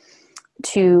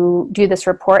to do this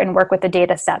report and work with the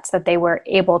data sets that they were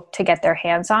able to get their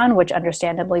hands on, which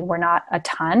understandably were not a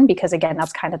ton, because again,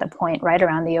 that's kind of the point, right,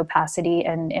 around the opacity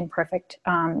and imperfect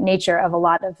nature of a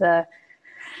lot of the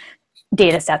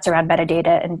data sets around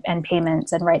metadata and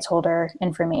payments and rights holder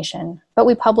information. But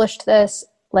we published this.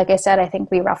 Like I said, I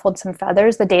think we ruffled some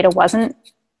feathers. The data wasn't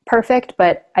perfect,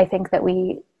 but I think that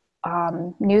we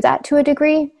knew that to a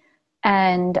degree.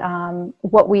 And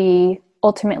what we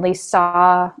ultimately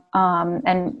saw,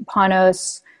 and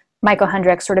Panos, Michael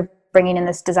Hendricks sort of bringing in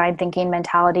this design thinking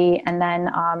mentality, and then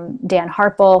Dan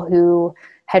Harpel, who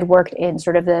had worked in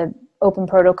sort of the open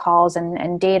protocols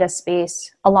and data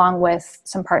space, along with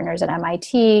some partners at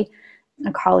MIT,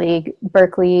 a colleague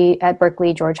at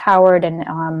Berklee, George Howard, and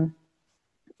a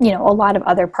lot of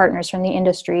other partners from the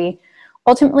industry.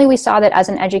 Ultimately, we saw that as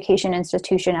an education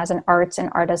institution, as an arts and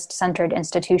artist-centered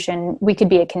institution, we could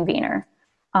be a convener.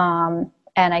 And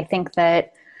I think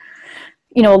that,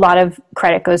 a lot of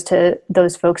credit goes to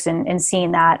those folks in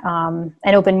seeing that.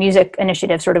 An Open Music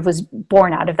Initiative sort of was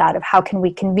born out of that, of how can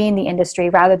we convene the industry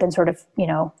rather than sort of,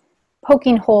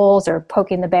 poking holes or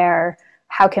poking the bear.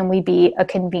 How can we be a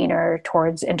convener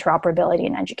towards interoperability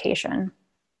in education?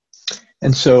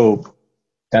 And so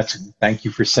thank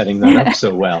you for setting that up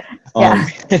so well.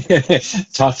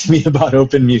 Talk to me about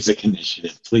Open Music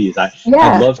Initiative, please. I'd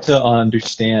love to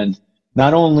understand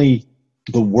not only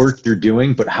the work you're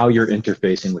doing, but how you're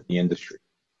interfacing with the industry.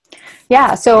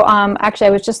 Yeah, so actually I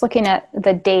was just looking at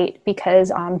the date,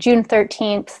 because June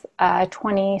 13th,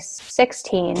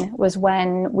 2016 was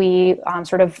when we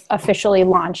sort of officially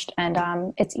launched,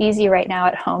 and it's easy right now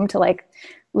at home to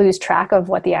lose track of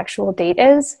what the actual date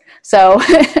is. So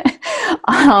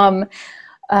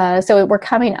so we're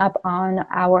coming up on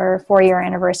our 4-year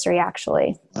anniversary,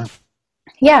 actually. Wow.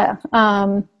 Yeah.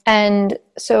 And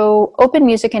so Open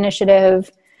Music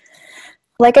Initiative,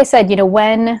 like I said,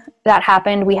 when that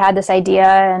happened, we had this idea,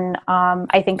 and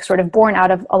I think sort of born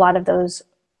out of a lot of those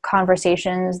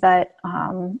conversations that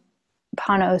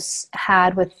Panos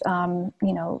had with,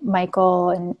 Michael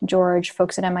and George,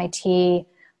 folks at MIT,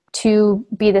 to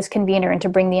be this convener and to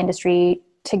bring the industry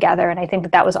together. And I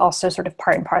think that was also sort of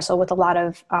part and parcel with a lot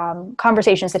of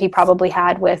conversations that he probably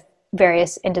had with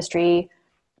various industry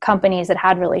companies that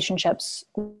had relationships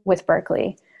with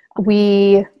Berklee.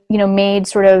 We, made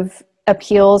sort of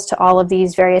appeals to all of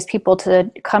these various people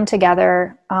to come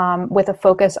together with a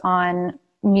focus on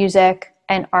music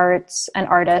and arts and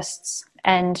artists,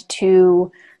 and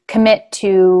to commit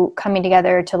to coming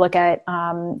together to look at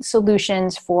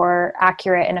solutions for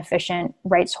accurate and efficient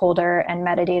rights holder and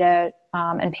metadata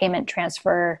and payment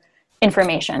transfer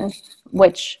information,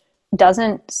 which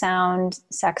doesn't sound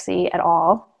sexy at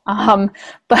all,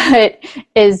 but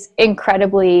is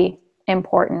incredibly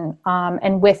important.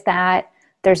 And with that,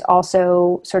 there's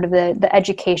also sort of the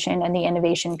education and the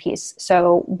innovation piece.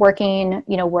 So working,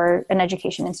 we're an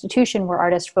education institution, we're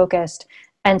artist focused.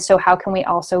 And so how can we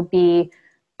also be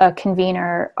a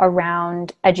convener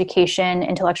around education,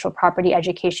 intellectual property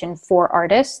education for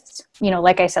artists?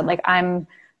 Like I said, like I'm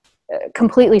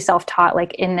completely self-taught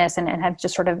like in this and have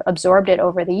just sort of absorbed it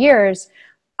over the years.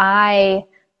 I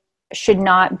should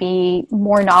not be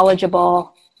more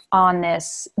knowledgeable on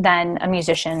this than a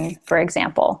musician, for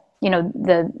example.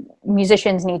 The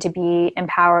musicians need to be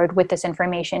empowered with this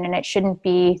information, and it shouldn't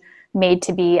be made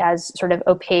to be as sort of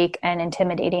opaque and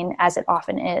intimidating as it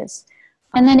often is.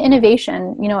 And then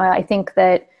innovation, I think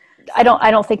that I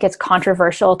don't think it's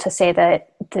controversial to say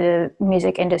that the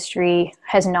music industry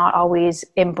has not always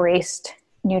embraced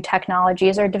new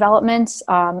technologies or developments.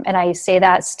 And I say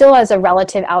that still as a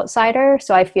relative outsider.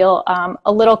 So I feel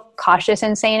a little cautious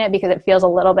in saying it because it feels a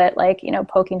little bit like,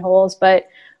 poking holes. But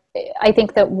I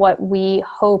think that what we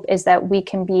hope is that we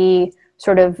can be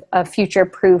sort of a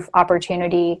future-proof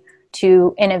opportunity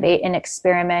to innovate and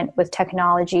experiment with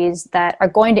technologies that are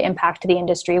going to impact the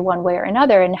industry one way or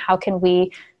another. And how can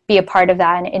we be a part of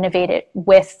that and innovate it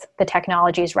with the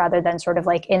technologies rather than sort of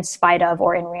like in spite of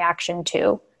or in reaction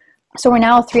to. So we're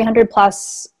now 300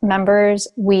 plus members.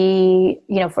 We,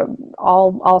 for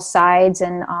all sides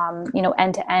and,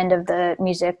 end to end of the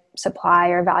music supply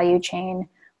or value chain,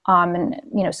 and,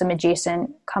 some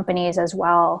adjacent companies as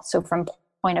well. So from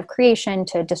point of creation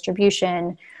to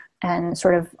distribution and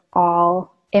sort of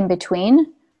all in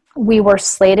between. We were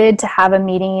slated to have a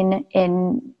meeting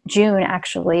in June,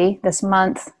 actually, this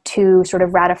month, to sort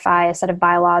of ratify a set of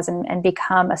bylaws and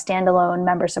become a standalone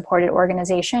member-supported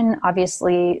organization.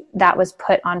 Obviously, that was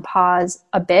put on pause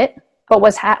a bit. But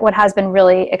what has been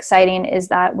really exciting is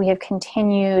that we have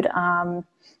continued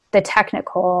the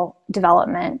technical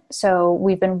development. So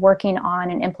we've been working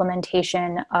on an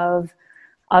implementation of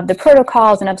the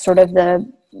protocols and of sort of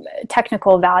the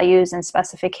technical values and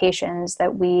specifications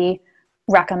that we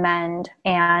recommend.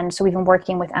 And so we've been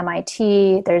working with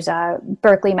MIT. There's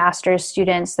Berkeley master's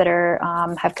students that are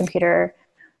have computer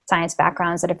science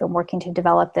backgrounds that have been working to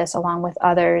develop this along with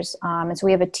others. And so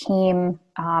we have a team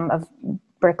of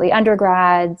Berkeley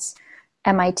undergrads,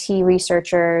 MIT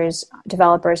researchers,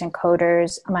 developers and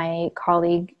coders, my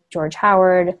colleague George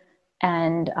Howard,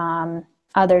 and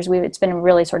others. It's been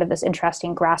really sort of this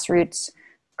interesting grassroots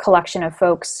collection of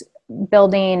folks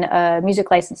building a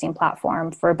music licensing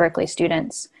platform for Berkeley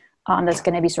students that's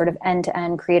going to be sort of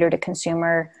end-to-end creator to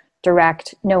consumer,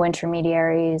 direct, no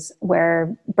intermediaries,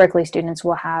 where Berkeley students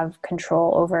will have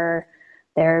control over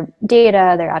their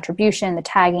data, their attribution, the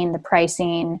tagging, the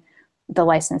pricing, the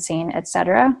licensing, et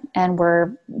cetera. And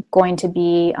we're going to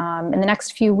be, in the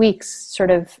next few weeks,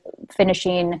 sort of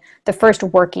finishing the first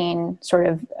working sort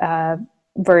of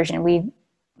version. We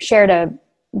shared a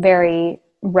very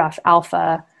rough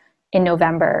alpha in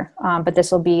November, but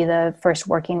this will be the first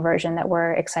working version that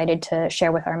we're excited to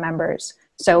share with our members.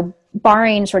 So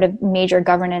barring sort of major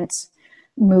governance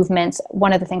movements,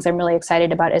 one of the things I'm really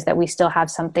excited about is that we still have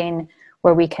something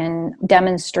where we can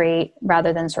demonstrate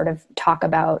rather than sort of talk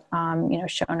about,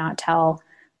 show not tell,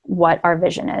 what our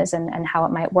vision is and how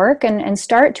it might work, and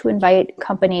start to invite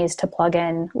companies to plug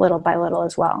in little by little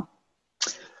as well.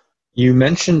 You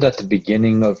mentioned at the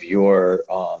beginning of your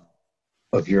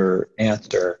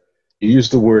answer, you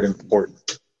used the word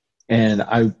important, and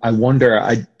I wonder.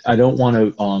 I don't want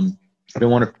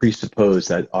to presuppose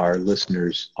that our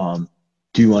listeners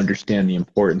do understand the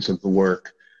importance of the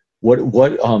work.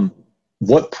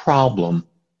 What problem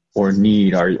or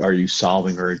need are you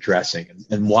solving or addressing,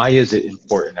 and why is it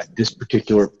important at this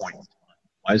particular point in time?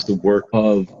 Why is the work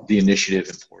of the initiative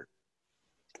important?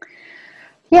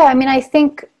 Yeah, I mean, I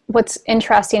think what's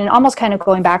interesting, and almost kind of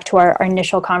going back to our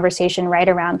initial conversation, right,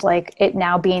 around like it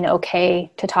now being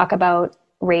okay to talk about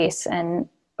race and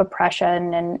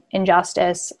oppression and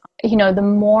injustice, the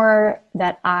more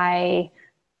that I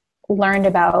learned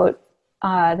about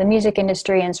the music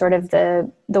industry and sort of the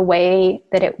way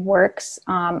that it works,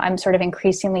 I'm sort of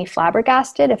increasingly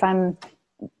flabbergasted, if I'm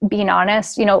being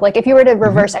honest. Like if you were to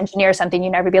reverse engineer something, you'd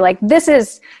never be like, this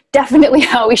is definitely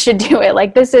how we should do it.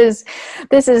 Like this is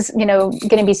going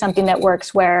to be something that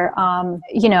works, where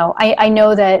I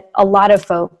know that a lot of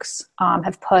folks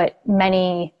have put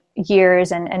many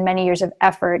years and many years of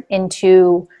effort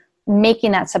into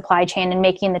making that supply chain and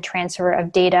making the transfer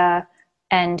of data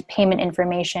and payment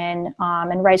information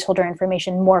and rights holder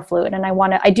information more fluid. And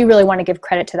I do really want to give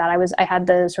credit to that. I had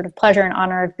the sort of pleasure and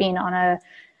honor of being on a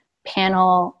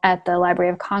panel at the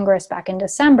Library of Congress back in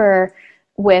December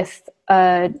with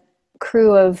a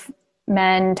crew of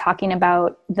men talking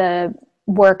about the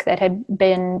work that had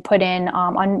been put in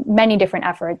on many different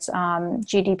efforts,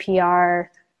 GDPR,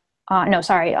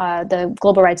 the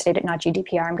Global Rights Data, not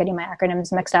GDPR, I'm getting my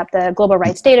acronyms mixed up, the Global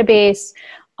Rights Database,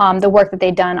 the work that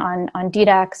they'd done on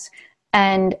DDEX.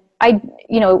 And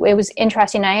it was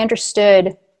interesting. I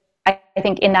understood, I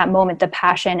think in that moment, the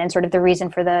passion and sort of the reason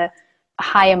for the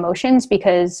high emotions,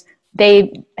 because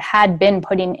they had been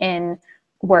putting in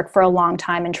work for a long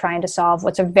time and trying to solve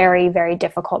what's a very, very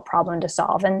difficult problem to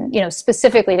solve. And,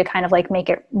 specifically to kind of like make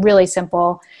it really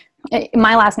simple,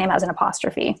 my last name has an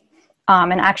apostrophe.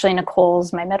 And actually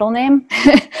Nicole's my middle name.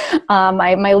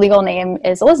 My legal name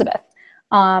is Elizabeth.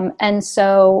 And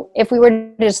so if we were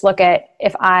to just look at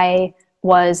if I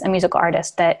was a musical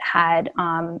artist that had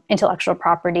intellectual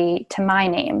property to my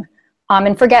name,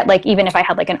 and forget like even if I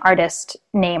had like an artist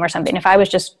name or something, if I was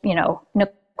just,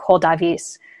 Nicole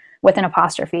Davis with an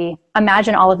apostrophe,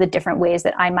 imagine all of the different ways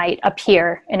that I might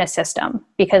appear in a system.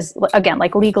 Because again,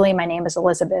 like legally, my name is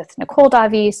Elizabeth Nicole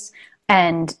Davis,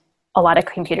 and a lot of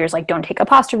computers like don't take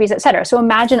apostrophes, et cetera. So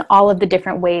imagine all of the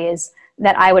different ways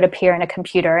that I would appear in a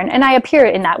computer. And I appear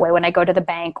in that way when I go to the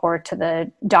bank or to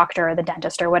the doctor or the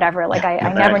dentist or whatever. Like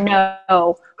I never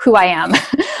know who I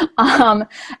am.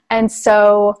 And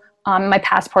so my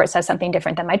passport says something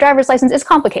different than my driver's license. It's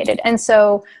complicated. And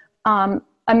so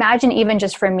imagine even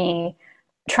just for me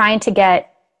trying to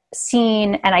get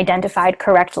seen and identified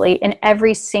correctly in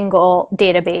every single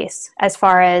database as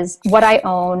far as what I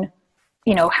own,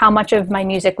 how much of my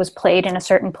music was played in a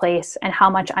certain place and how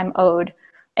much I'm owed.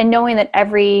 And knowing that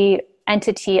every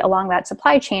entity along that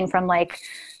supply chain, from like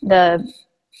the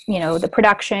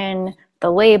production,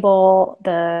 the label,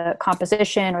 the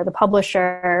composition or the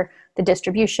publisher, the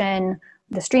distribution,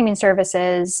 the streaming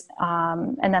services,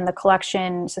 and then the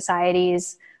collection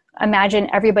societies, imagine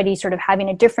everybody sort of having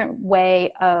a different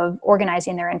way of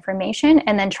organizing their information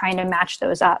and then trying to match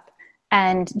those up.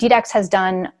 And DDEX has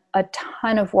done a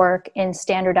ton of work in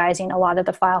standardizing a lot of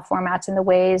the file formats and the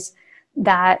ways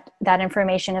that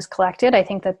information is collected. I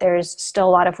think that there's still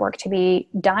a lot of work to be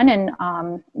done,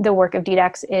 and the work of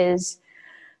DDEX is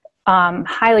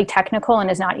highly technical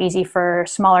and is not easy for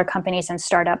smaller companies and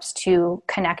startups to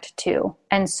connect to.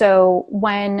 And so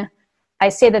when I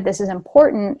say that this is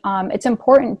important, it's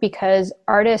important because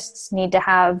artists need to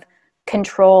have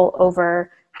control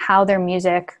over how their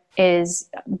music is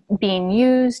being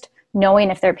used,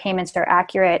 knowing if their payments are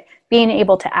accurate, being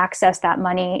able to access that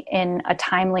money in a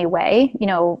timely way.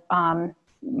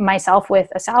 Myself with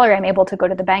a salary, I'm able to go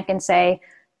to the bank and say,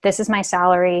 this is my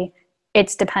salary,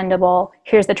 it's dependable,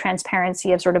 here's the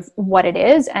transparency of sort of what it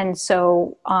is. And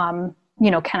so, can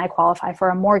I qualify for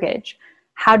a mortgage?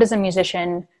 How does a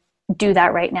musician do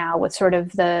that right now with sort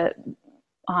of the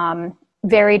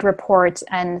varied reports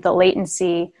and the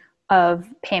latency of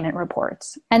payment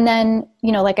reports? And then,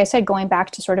 like I said, going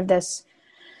back to sort of this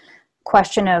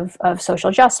question of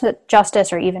social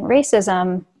justice or even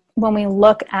racism, when we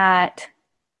look at,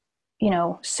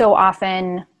 so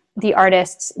often the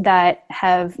artists that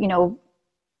have,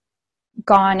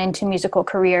 gone into musical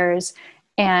careers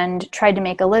and tried to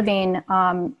make a living,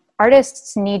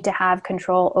 artists need to have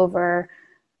control over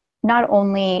not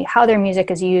only how their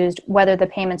music is used, whether the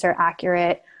payments are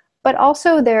accurate, but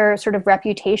also their sort of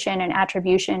reputation and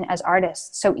attribution as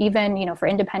artists. So even, for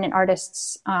independent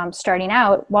artists starting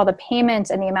out, while the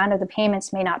payments and the amount of the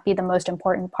payments may not be the most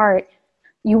important part,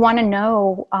 you want to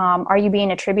know, are you being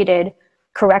attributed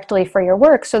correctly for your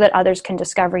work so that others can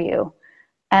discover you?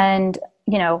 And,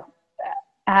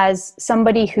 as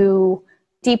somebody who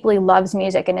deeply loves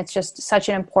music, and it's just such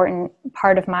an important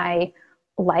part of my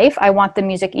life, I want the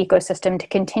music ecosystem to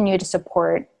continue to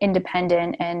support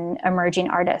independent and emerging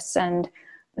artists. And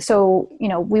so,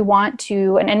 we want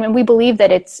to, and we believe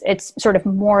that it's sort of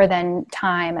more than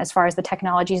time as far as the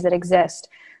technologies that exist,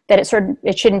 that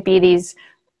it shouldn't be these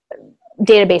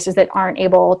databases that aren't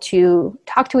able to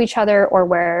talk to each other, or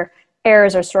where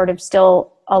errors are sort of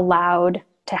still allowed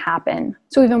to happen.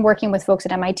 So we've been working with folks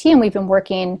at MIT, and we've been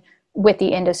working with the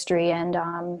industry. And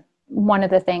one of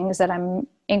the things that I'm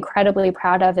incredibly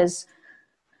proud of is,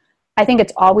 I think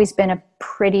it's always been a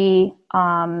pretty,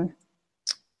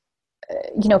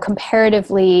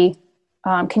 comparatively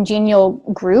congenial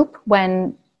group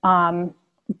when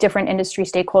different industry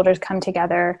stakeholders come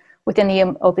together within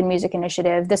the Open Music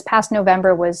Initiative. This past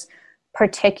November was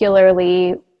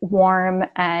particularly warm,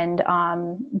 and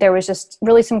there was just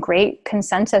really some great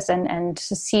consensus, and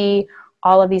to see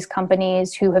all of these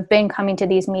companies who have been coming to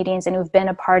these meetings and who've been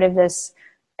a part of this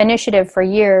initiative for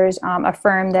years,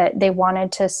 affirmed that they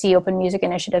wanted to see Open Music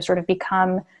Initiative sort of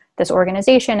become this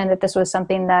organization, and that this was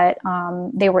something that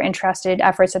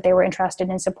efforts that they were interested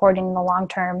in supporting in the long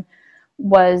term,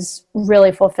 was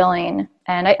really fulfilling.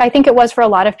 And I think it was for a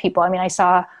lot of people. I mean, I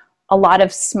saw a lot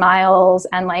of smiles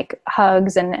and like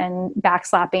hugs and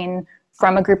backslapping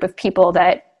from a group of people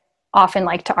that often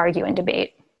like to argue and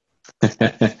debate.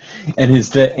 And is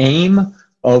the aim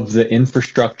of the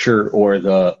infrastructure or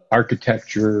the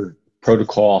architecture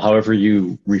protocol, however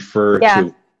you refer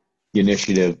to the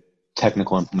initiative,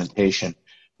 technical implementation,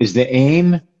 is the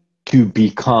aim to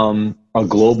become a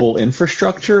global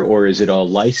infrastructure, or is it a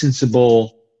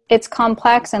licensable? It's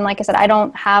complex. And like I said, I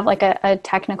don't have like a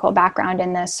technical background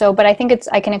in this. So, but I think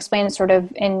I can explain it sort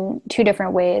of in two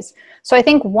different ways. So I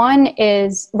think one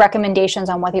is recommendations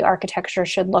on what the architecture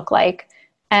should look like,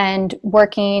 and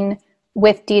working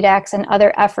with DDEX and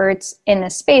other efforts in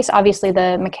this space. Obviously,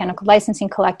 the Mechanical Licensing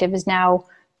Collective is now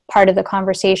part of the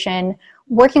conversation,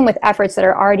 working with efforts that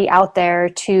are already out there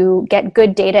to get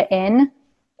good data in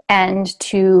and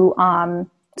to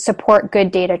support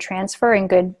good data transfer and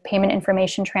good payment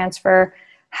information transfer.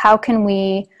 How can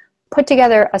we put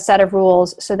together a set of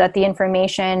rules so that the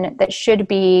information that should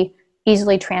be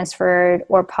easily transferred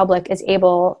or public is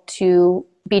able to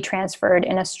be transferred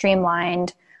in a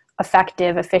streamlined,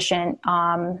 effective, efficient,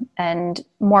 and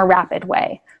more rapid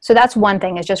way? So that's one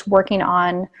thing, is just working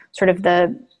on sort of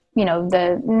the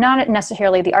not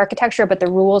necessarily the architecture, but the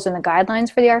rules and the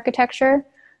guidelines for the architecture.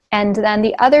 And then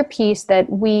the other piece that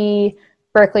we,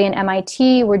 Berkeley and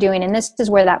MIT, were doing, and this is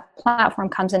where that platform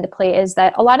comes into play, is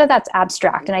that a lot of that's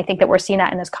abstract. And I think that we're seeing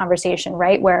that in this conversation,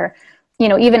 right? Where,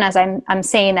 even as I'm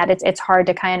saying that, it's hard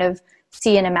to kind of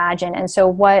see and imagine. And so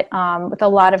what, with a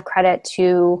lot of credit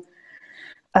to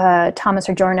Thomas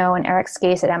Adorno and Eric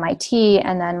Skase at MIT,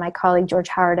 and then my colleague George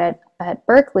Howard at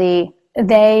Berkeley,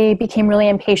 they became really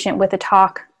impatient with the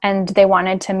talk, and they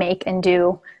wanted to make and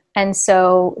do. And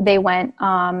so they went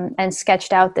and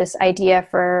sketched out this idea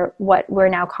for what we're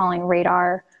now calling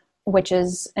RADAR, which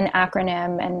is an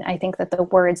acronym. And I think that the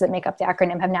words that make up the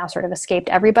acronym have now sort of escaped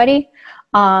everybody,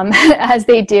 as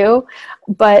they do.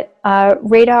 But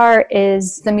RADAR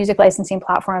is the music licensing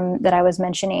platform that I was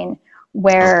mentioning,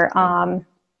 where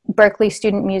Berkeley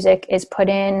student music is put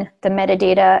in, the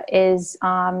metadata is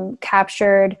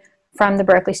captured from the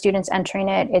Berkeley students entering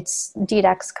it. It's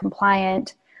DDEX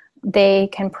compliant. They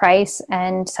can price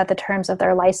and set the terms of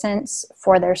their license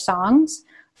for their songs.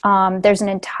 There's an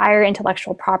entire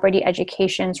intellectual property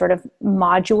education sort of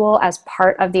module as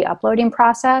part of the uploading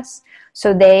process.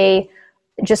 So they,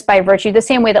 just by virtue, the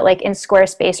same way that like in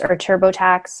Squarespace or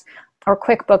TurboTax or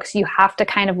QuickBooks, you have to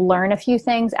kind of learn a few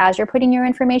things as you're putting your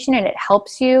information, and it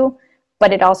helps you,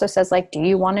 but it also says like, do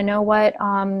you want to know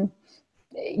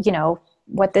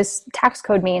what this tax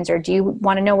code means, or do you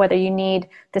want to know whether you need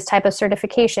this type of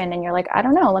certification? And you're like, I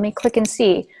don't know, let me click and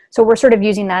see. So we're sort of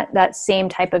using that same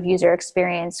type of user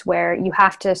experience, where you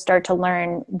have to start to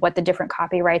learn what the different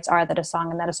copyrights are that a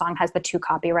song, and that a song has the 2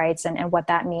 copyrights, and what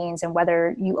that means, and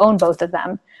whether you own both of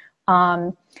them.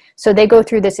 So they go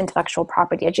through this intellectual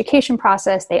property education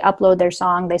process, they upload their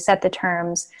song, they set the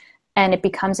terms, and it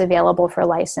becomes available for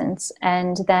license.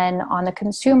 And then on the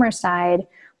consumer side,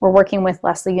 we're working with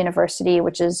Lesley University,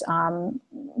 which is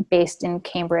based in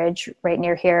Cambridge, right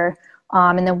near here.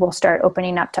 And then we'll start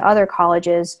opening up to other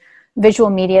colleges. Visual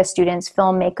media students,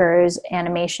 filmmakers,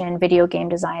 animation, video game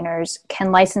designers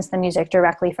can license the music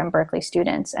directly from Berkeley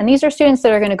students. And these are students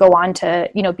that are going to go on to,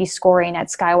 be scoring at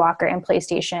Skywalker and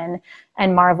PlayStation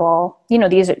and Marvel.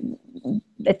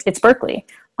 It's Berkeley.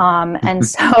 And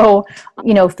so,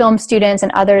 film students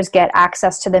and others get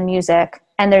access to the music,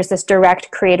 and there's this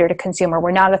direct creator to consumer.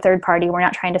 We're not a third party. We're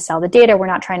not trying to sell the data. We're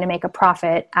not trying to make a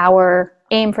profit. Our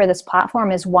aim for this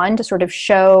platform is, one, to sort of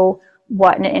show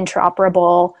what an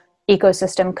interoperable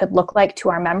ecosystem could look like to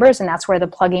our members, and that's where the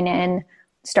plugging in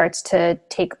starts to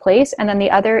take place. And then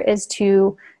the other is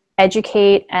to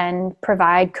educate and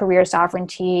provide career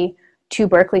sovereignty to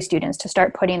Berkeley students, to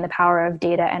start putting the power of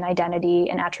data and identity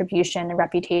and attribution and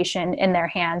reputation in their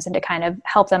hands, and to kind of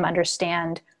help them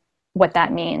understand what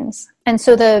that means. And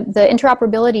so the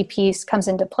interoperability piece comes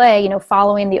into play,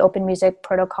 following the Open Music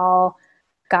Protocol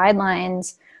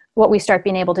guidelines. What we start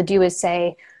being able to do is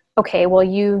say, okay, well,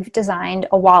 you've designed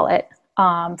a wallet,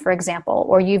 for example,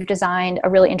 or you've designed a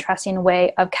really interesting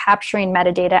way of capturing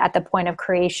metadata at the point of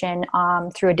creation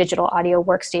through a digital audio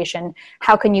workstation.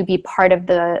 How can you be part of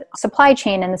the supply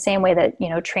chain in the same way that,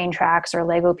 train tracks or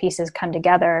Lego pieces come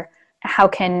together? how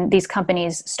can these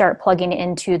companies start plugging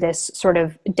into this sort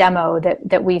of demo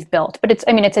that we've built? But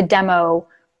it's a demo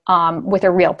with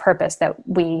a real purpose that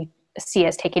we see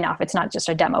as taking off. It's not just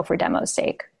a demo for demo's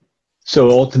sake. So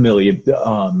ultimately,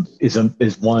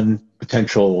 is one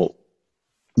potential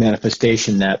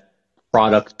manifestation that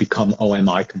products become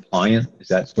OMI compliant? Is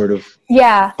that sort of?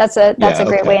 Yeah, that's a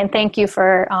great okay. way. And thank you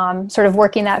for sort of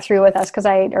working that through with us, because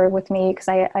I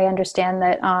understand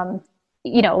that,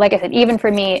 like I said, even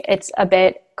for me, it's a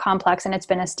bit complex and it's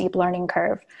been a steep learning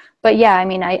curve. But yeah, I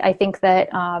mean, I think that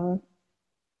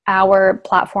our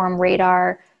platform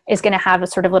Radar is going to have a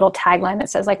sort of little tagline that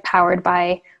says like powered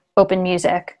by Open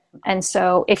Music. And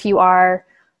so if you are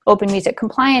Open Music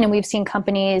compliant, and we've seen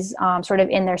companies sort of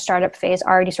in their startup phase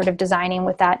already sort of designing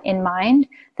with that in mind,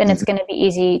 then it's going to be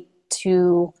easy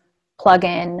to plug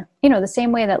in, the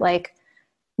same way that like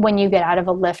when you get out of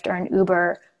a Lyft or an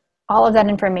Uber, all of that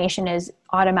information is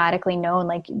automatically known.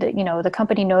 Like the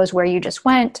company knows where you just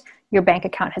went, your bank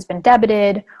account has been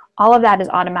debited, all of that is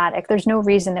automatic. There's no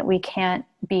reason that we can't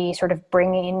be sort of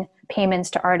bringing payments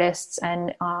to artists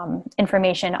and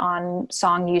information on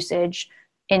song usage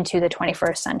into the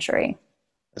 21st century.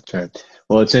 That's right.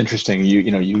 Well, it's interesting.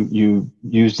 You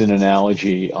used an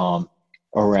analogy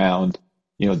around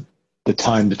the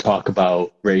time to talk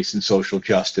about race and social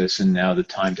justice, and now the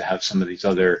time to have some of these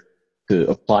to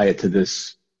apply it to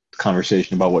this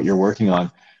conversation about what you're working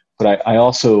on. But I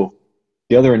also,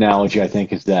 the other analogy I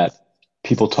think is that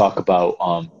people talk about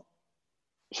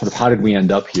sort of how did we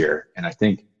end up here, and I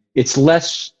think it's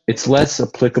less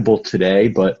applicable today,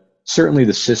 but certainly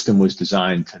the system was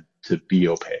designed to be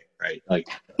opaque, right? Like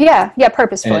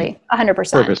purposefully,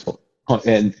 100%. Purposeful.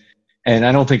 And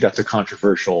I don't think that's a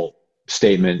controversial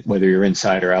statement, whether you're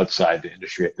inside or outside the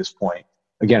industry at this point.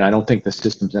 Again, I don't think the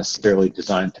system's necessarily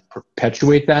designed to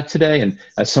perpetuate that today. And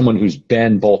as someone who's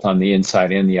been both on the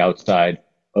inside and the outside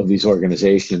of these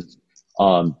organizations,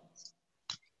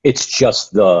 it's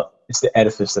the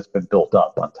edifice that's been built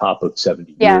up on top of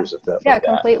 70 years of that. Yeah,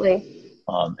 completely.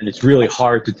 And it's really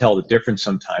hard to tell the difference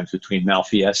sometimes between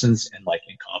malfeasance and like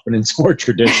incompetence or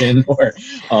tradition. Or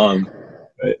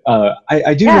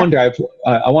I do wonder.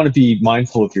 I want to be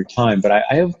mindful of your time, but I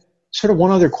have sort of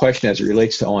one other question as it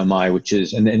relates to OMI, which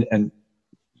is, and you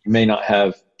may not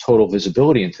have total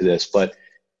visibility into this, but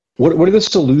what are the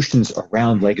solutions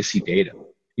around legacy data?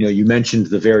 You mentioned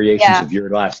the variations of your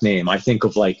last name. I think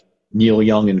of like Neil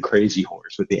Young and Crazy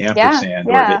Horse with the ampersand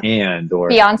or the and or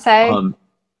Beyonce.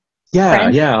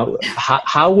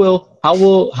 How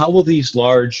will these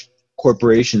large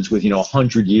corporations with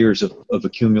 100 years of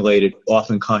accumulated,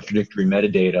 often contradictory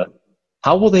metadata,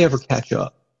 how will they ever catch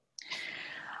up?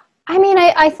 I mean,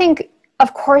 I think,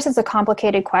 of course, it's a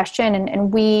complicated question,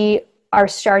 and we are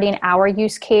starting our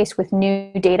use case with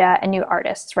new data and new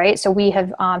artists, right? So we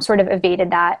have sort of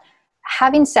evaded that.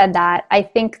 Having said that, I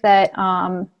think that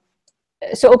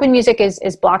so Open Music is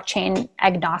blockchain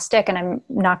agnostic, and I'm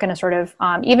not going to sort of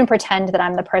even pretend that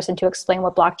I'm the person to explain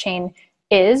what blockchain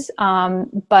is.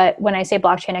 But when I say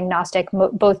blockchain agnostic,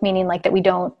 both meaning like that we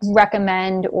don't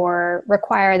recommend or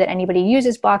require that anybody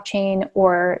uses blockchain,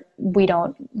 or we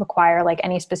don't require like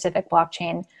any specific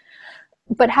blockchain.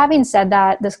 But having said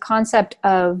that, this concept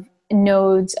of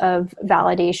nodes of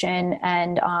validation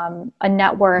and a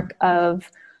network of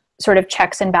sort of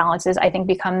checks and balances, I think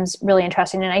becomes really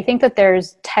interesting. And I think that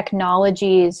there's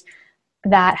technologies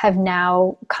that have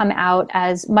now come out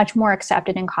as much more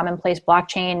accepted and commonplace,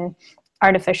 blockchain,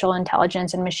 artificial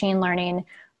intelligence, and machine learning,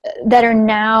 that are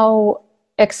now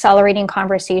accelerating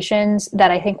conversations that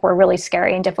I think were really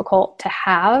scary and difficult to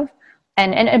have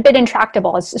and a bit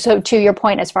intractable. So to your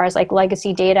point, as far as like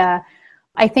legacy data,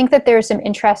 I think that there's some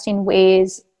interesting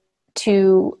ways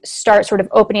to start sort of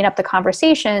opening up the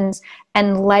conversations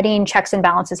and letting checks and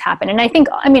balances happen. And I think,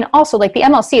 also like the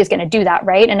MLC is going to do that,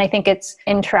 right? And I think it's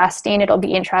interesting. It'll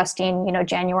be interesting,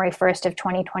 January 1st of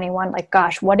 2021, like,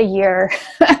 gosh, what a year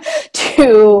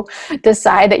to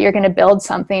decide that you're going to build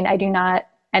something. I do not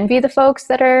envy the folks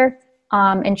that are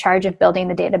in charge of building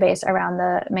the database around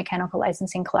the Mechanical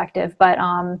Licensing Collective. But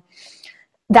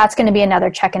that's going to be another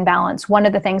check and balance. One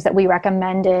of the things that we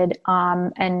recommended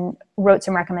and wrote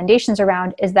some recommendations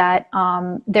around is that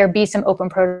there be some open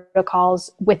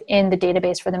protocols within the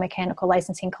database for the Mechanical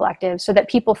Licensing Collective, so that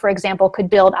people, for example, could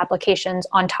build applications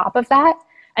on top of that.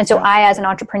 And so I, as an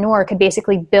entrepreneur, could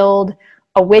basically build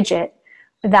a widget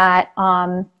that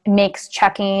makes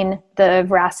checking the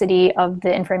veracity of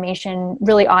the information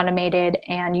really automated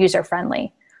and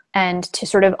user-friendly, and to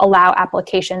sort of allow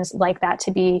applications like that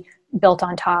to be built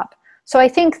on top. So I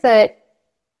think that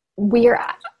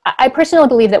I personally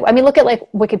believe that, I mean, look at like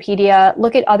Wikipedia,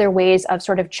 look at other ways of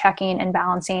sort of checking and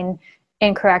balancing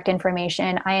incorrect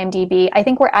information, IMDb. I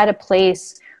think we're at a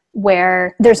place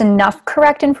where there's enough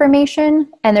correct information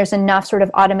and there's enough sort of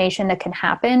automation that can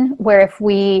happen, where if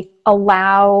we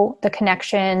allow the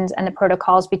connections and the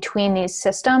protocols between these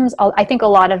systems, I think a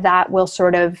lot of that will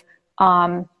sort of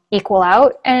equal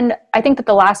out. And I think that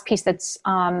the last piece that's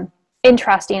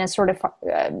interesting is sort of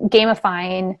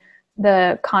gamifying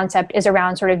the concept is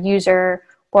around sort of user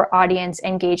or audience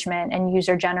engagement and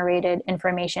user generated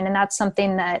information. And that's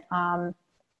something that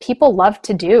people love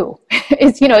to do.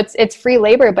 It's free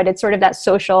labor, but it's sort of that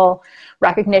social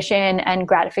recognition and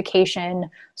gratification,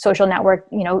 social network,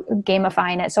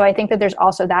 gamifying it. So I think that there's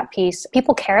also that piece.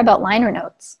 People care about liner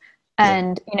notes.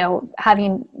 And,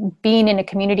 being in a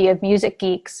community of music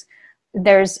geeks,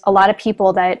 there's a lot of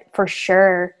people that for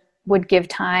sure would give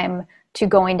time to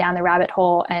going down the rabbit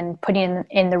hole and putting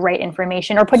in the right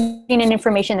information, or putting in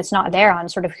information that's not there on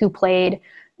sort of who played,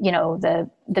 the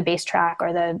bass track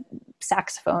or the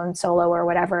saxophone solo or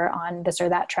whatever on this or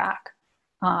that track.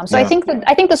 So I think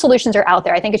the solutions are out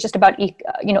there. I think it's just about,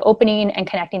 opening and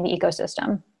connecting the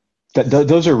ecosystem.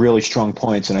 Those are really strong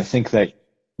points. And I think that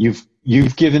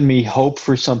you've given me hope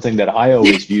for something that I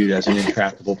always viewed as an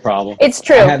intractable problem. It's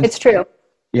true. It's true.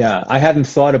 Yeah, I hadn't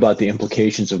thought about the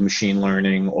implications of machine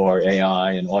learning or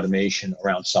AI and automation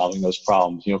around solving those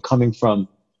problems. Coming from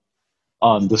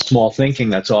the small thinking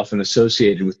that's often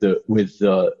associated with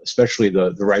especially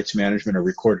the rights management or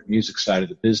recorded music side of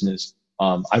the business,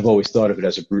 I've always thought of it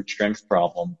as a brute strength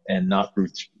problem, and not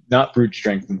brute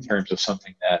strength in terms of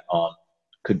something that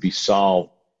could be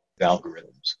solved with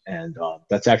algorithms. And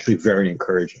that's actually very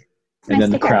encouraging. And then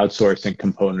the crowdsourcing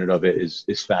component of it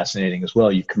is fascinating as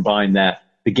well. You combine the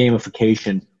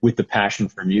gamification with the passion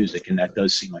for music, and that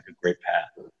does seem like a great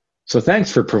path. So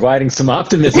thanks for providing some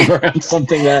optimism around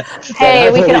something that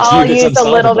hey, we can all use a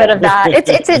little bit of that.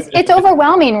 It's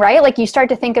overwhelming, right? Like you start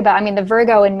to think about, the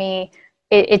Virgo in me,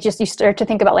 you start to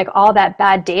think about like all that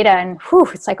bad data, and whew,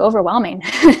 it's like overwhelming.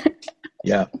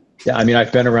 Yeah.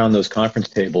 I've been around those conference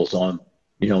tables on,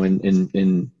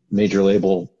 in major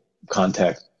label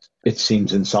context. It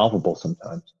seems insolvable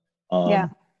sometimes. So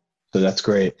that's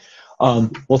great.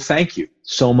 Well, thank you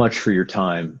so much for your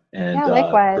time and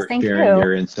likewise. for sharing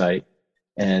your insight.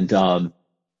 And I'll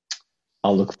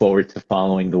look forward to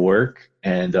following the work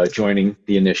and joining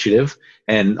the initiative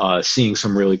and seeing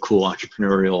some really cool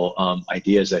entrepreneurial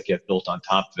ideas that get built on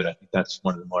top of it. I think that's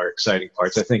one of the more exciting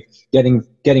parts. I think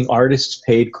getting artists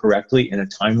paid correctly in a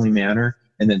timely manner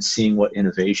and then seeing what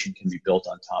innovation can be built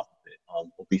on top of it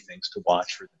will be things to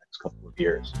watch for the next couple of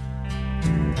years.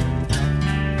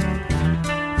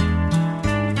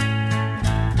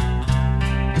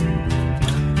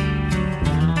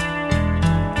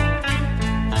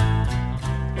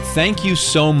 Thank you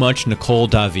so much, Nicole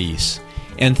Davis,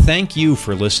 and thank you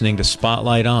for listening to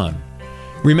Spotlight On.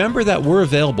 Remember that we're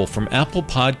available from Apple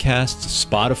Podcasts,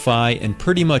 Spotify, and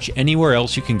pretty much anywhere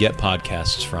else you can get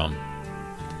podcasts from.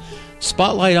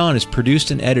 Spotlight On is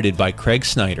produced and edited by Craig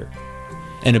Snyder,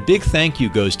 and a big thank you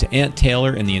goes to Ant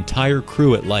Taylor and the entire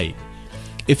crew at Light.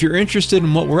 If you're interested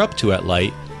in what we're up to at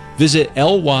Light, visit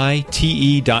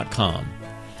lyte.com,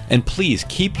 and please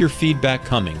keep your feedback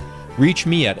coming. Reach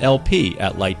me at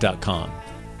lp@light.com.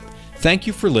 Thank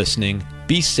you for listening,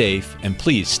 be safe, and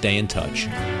please stay in touch.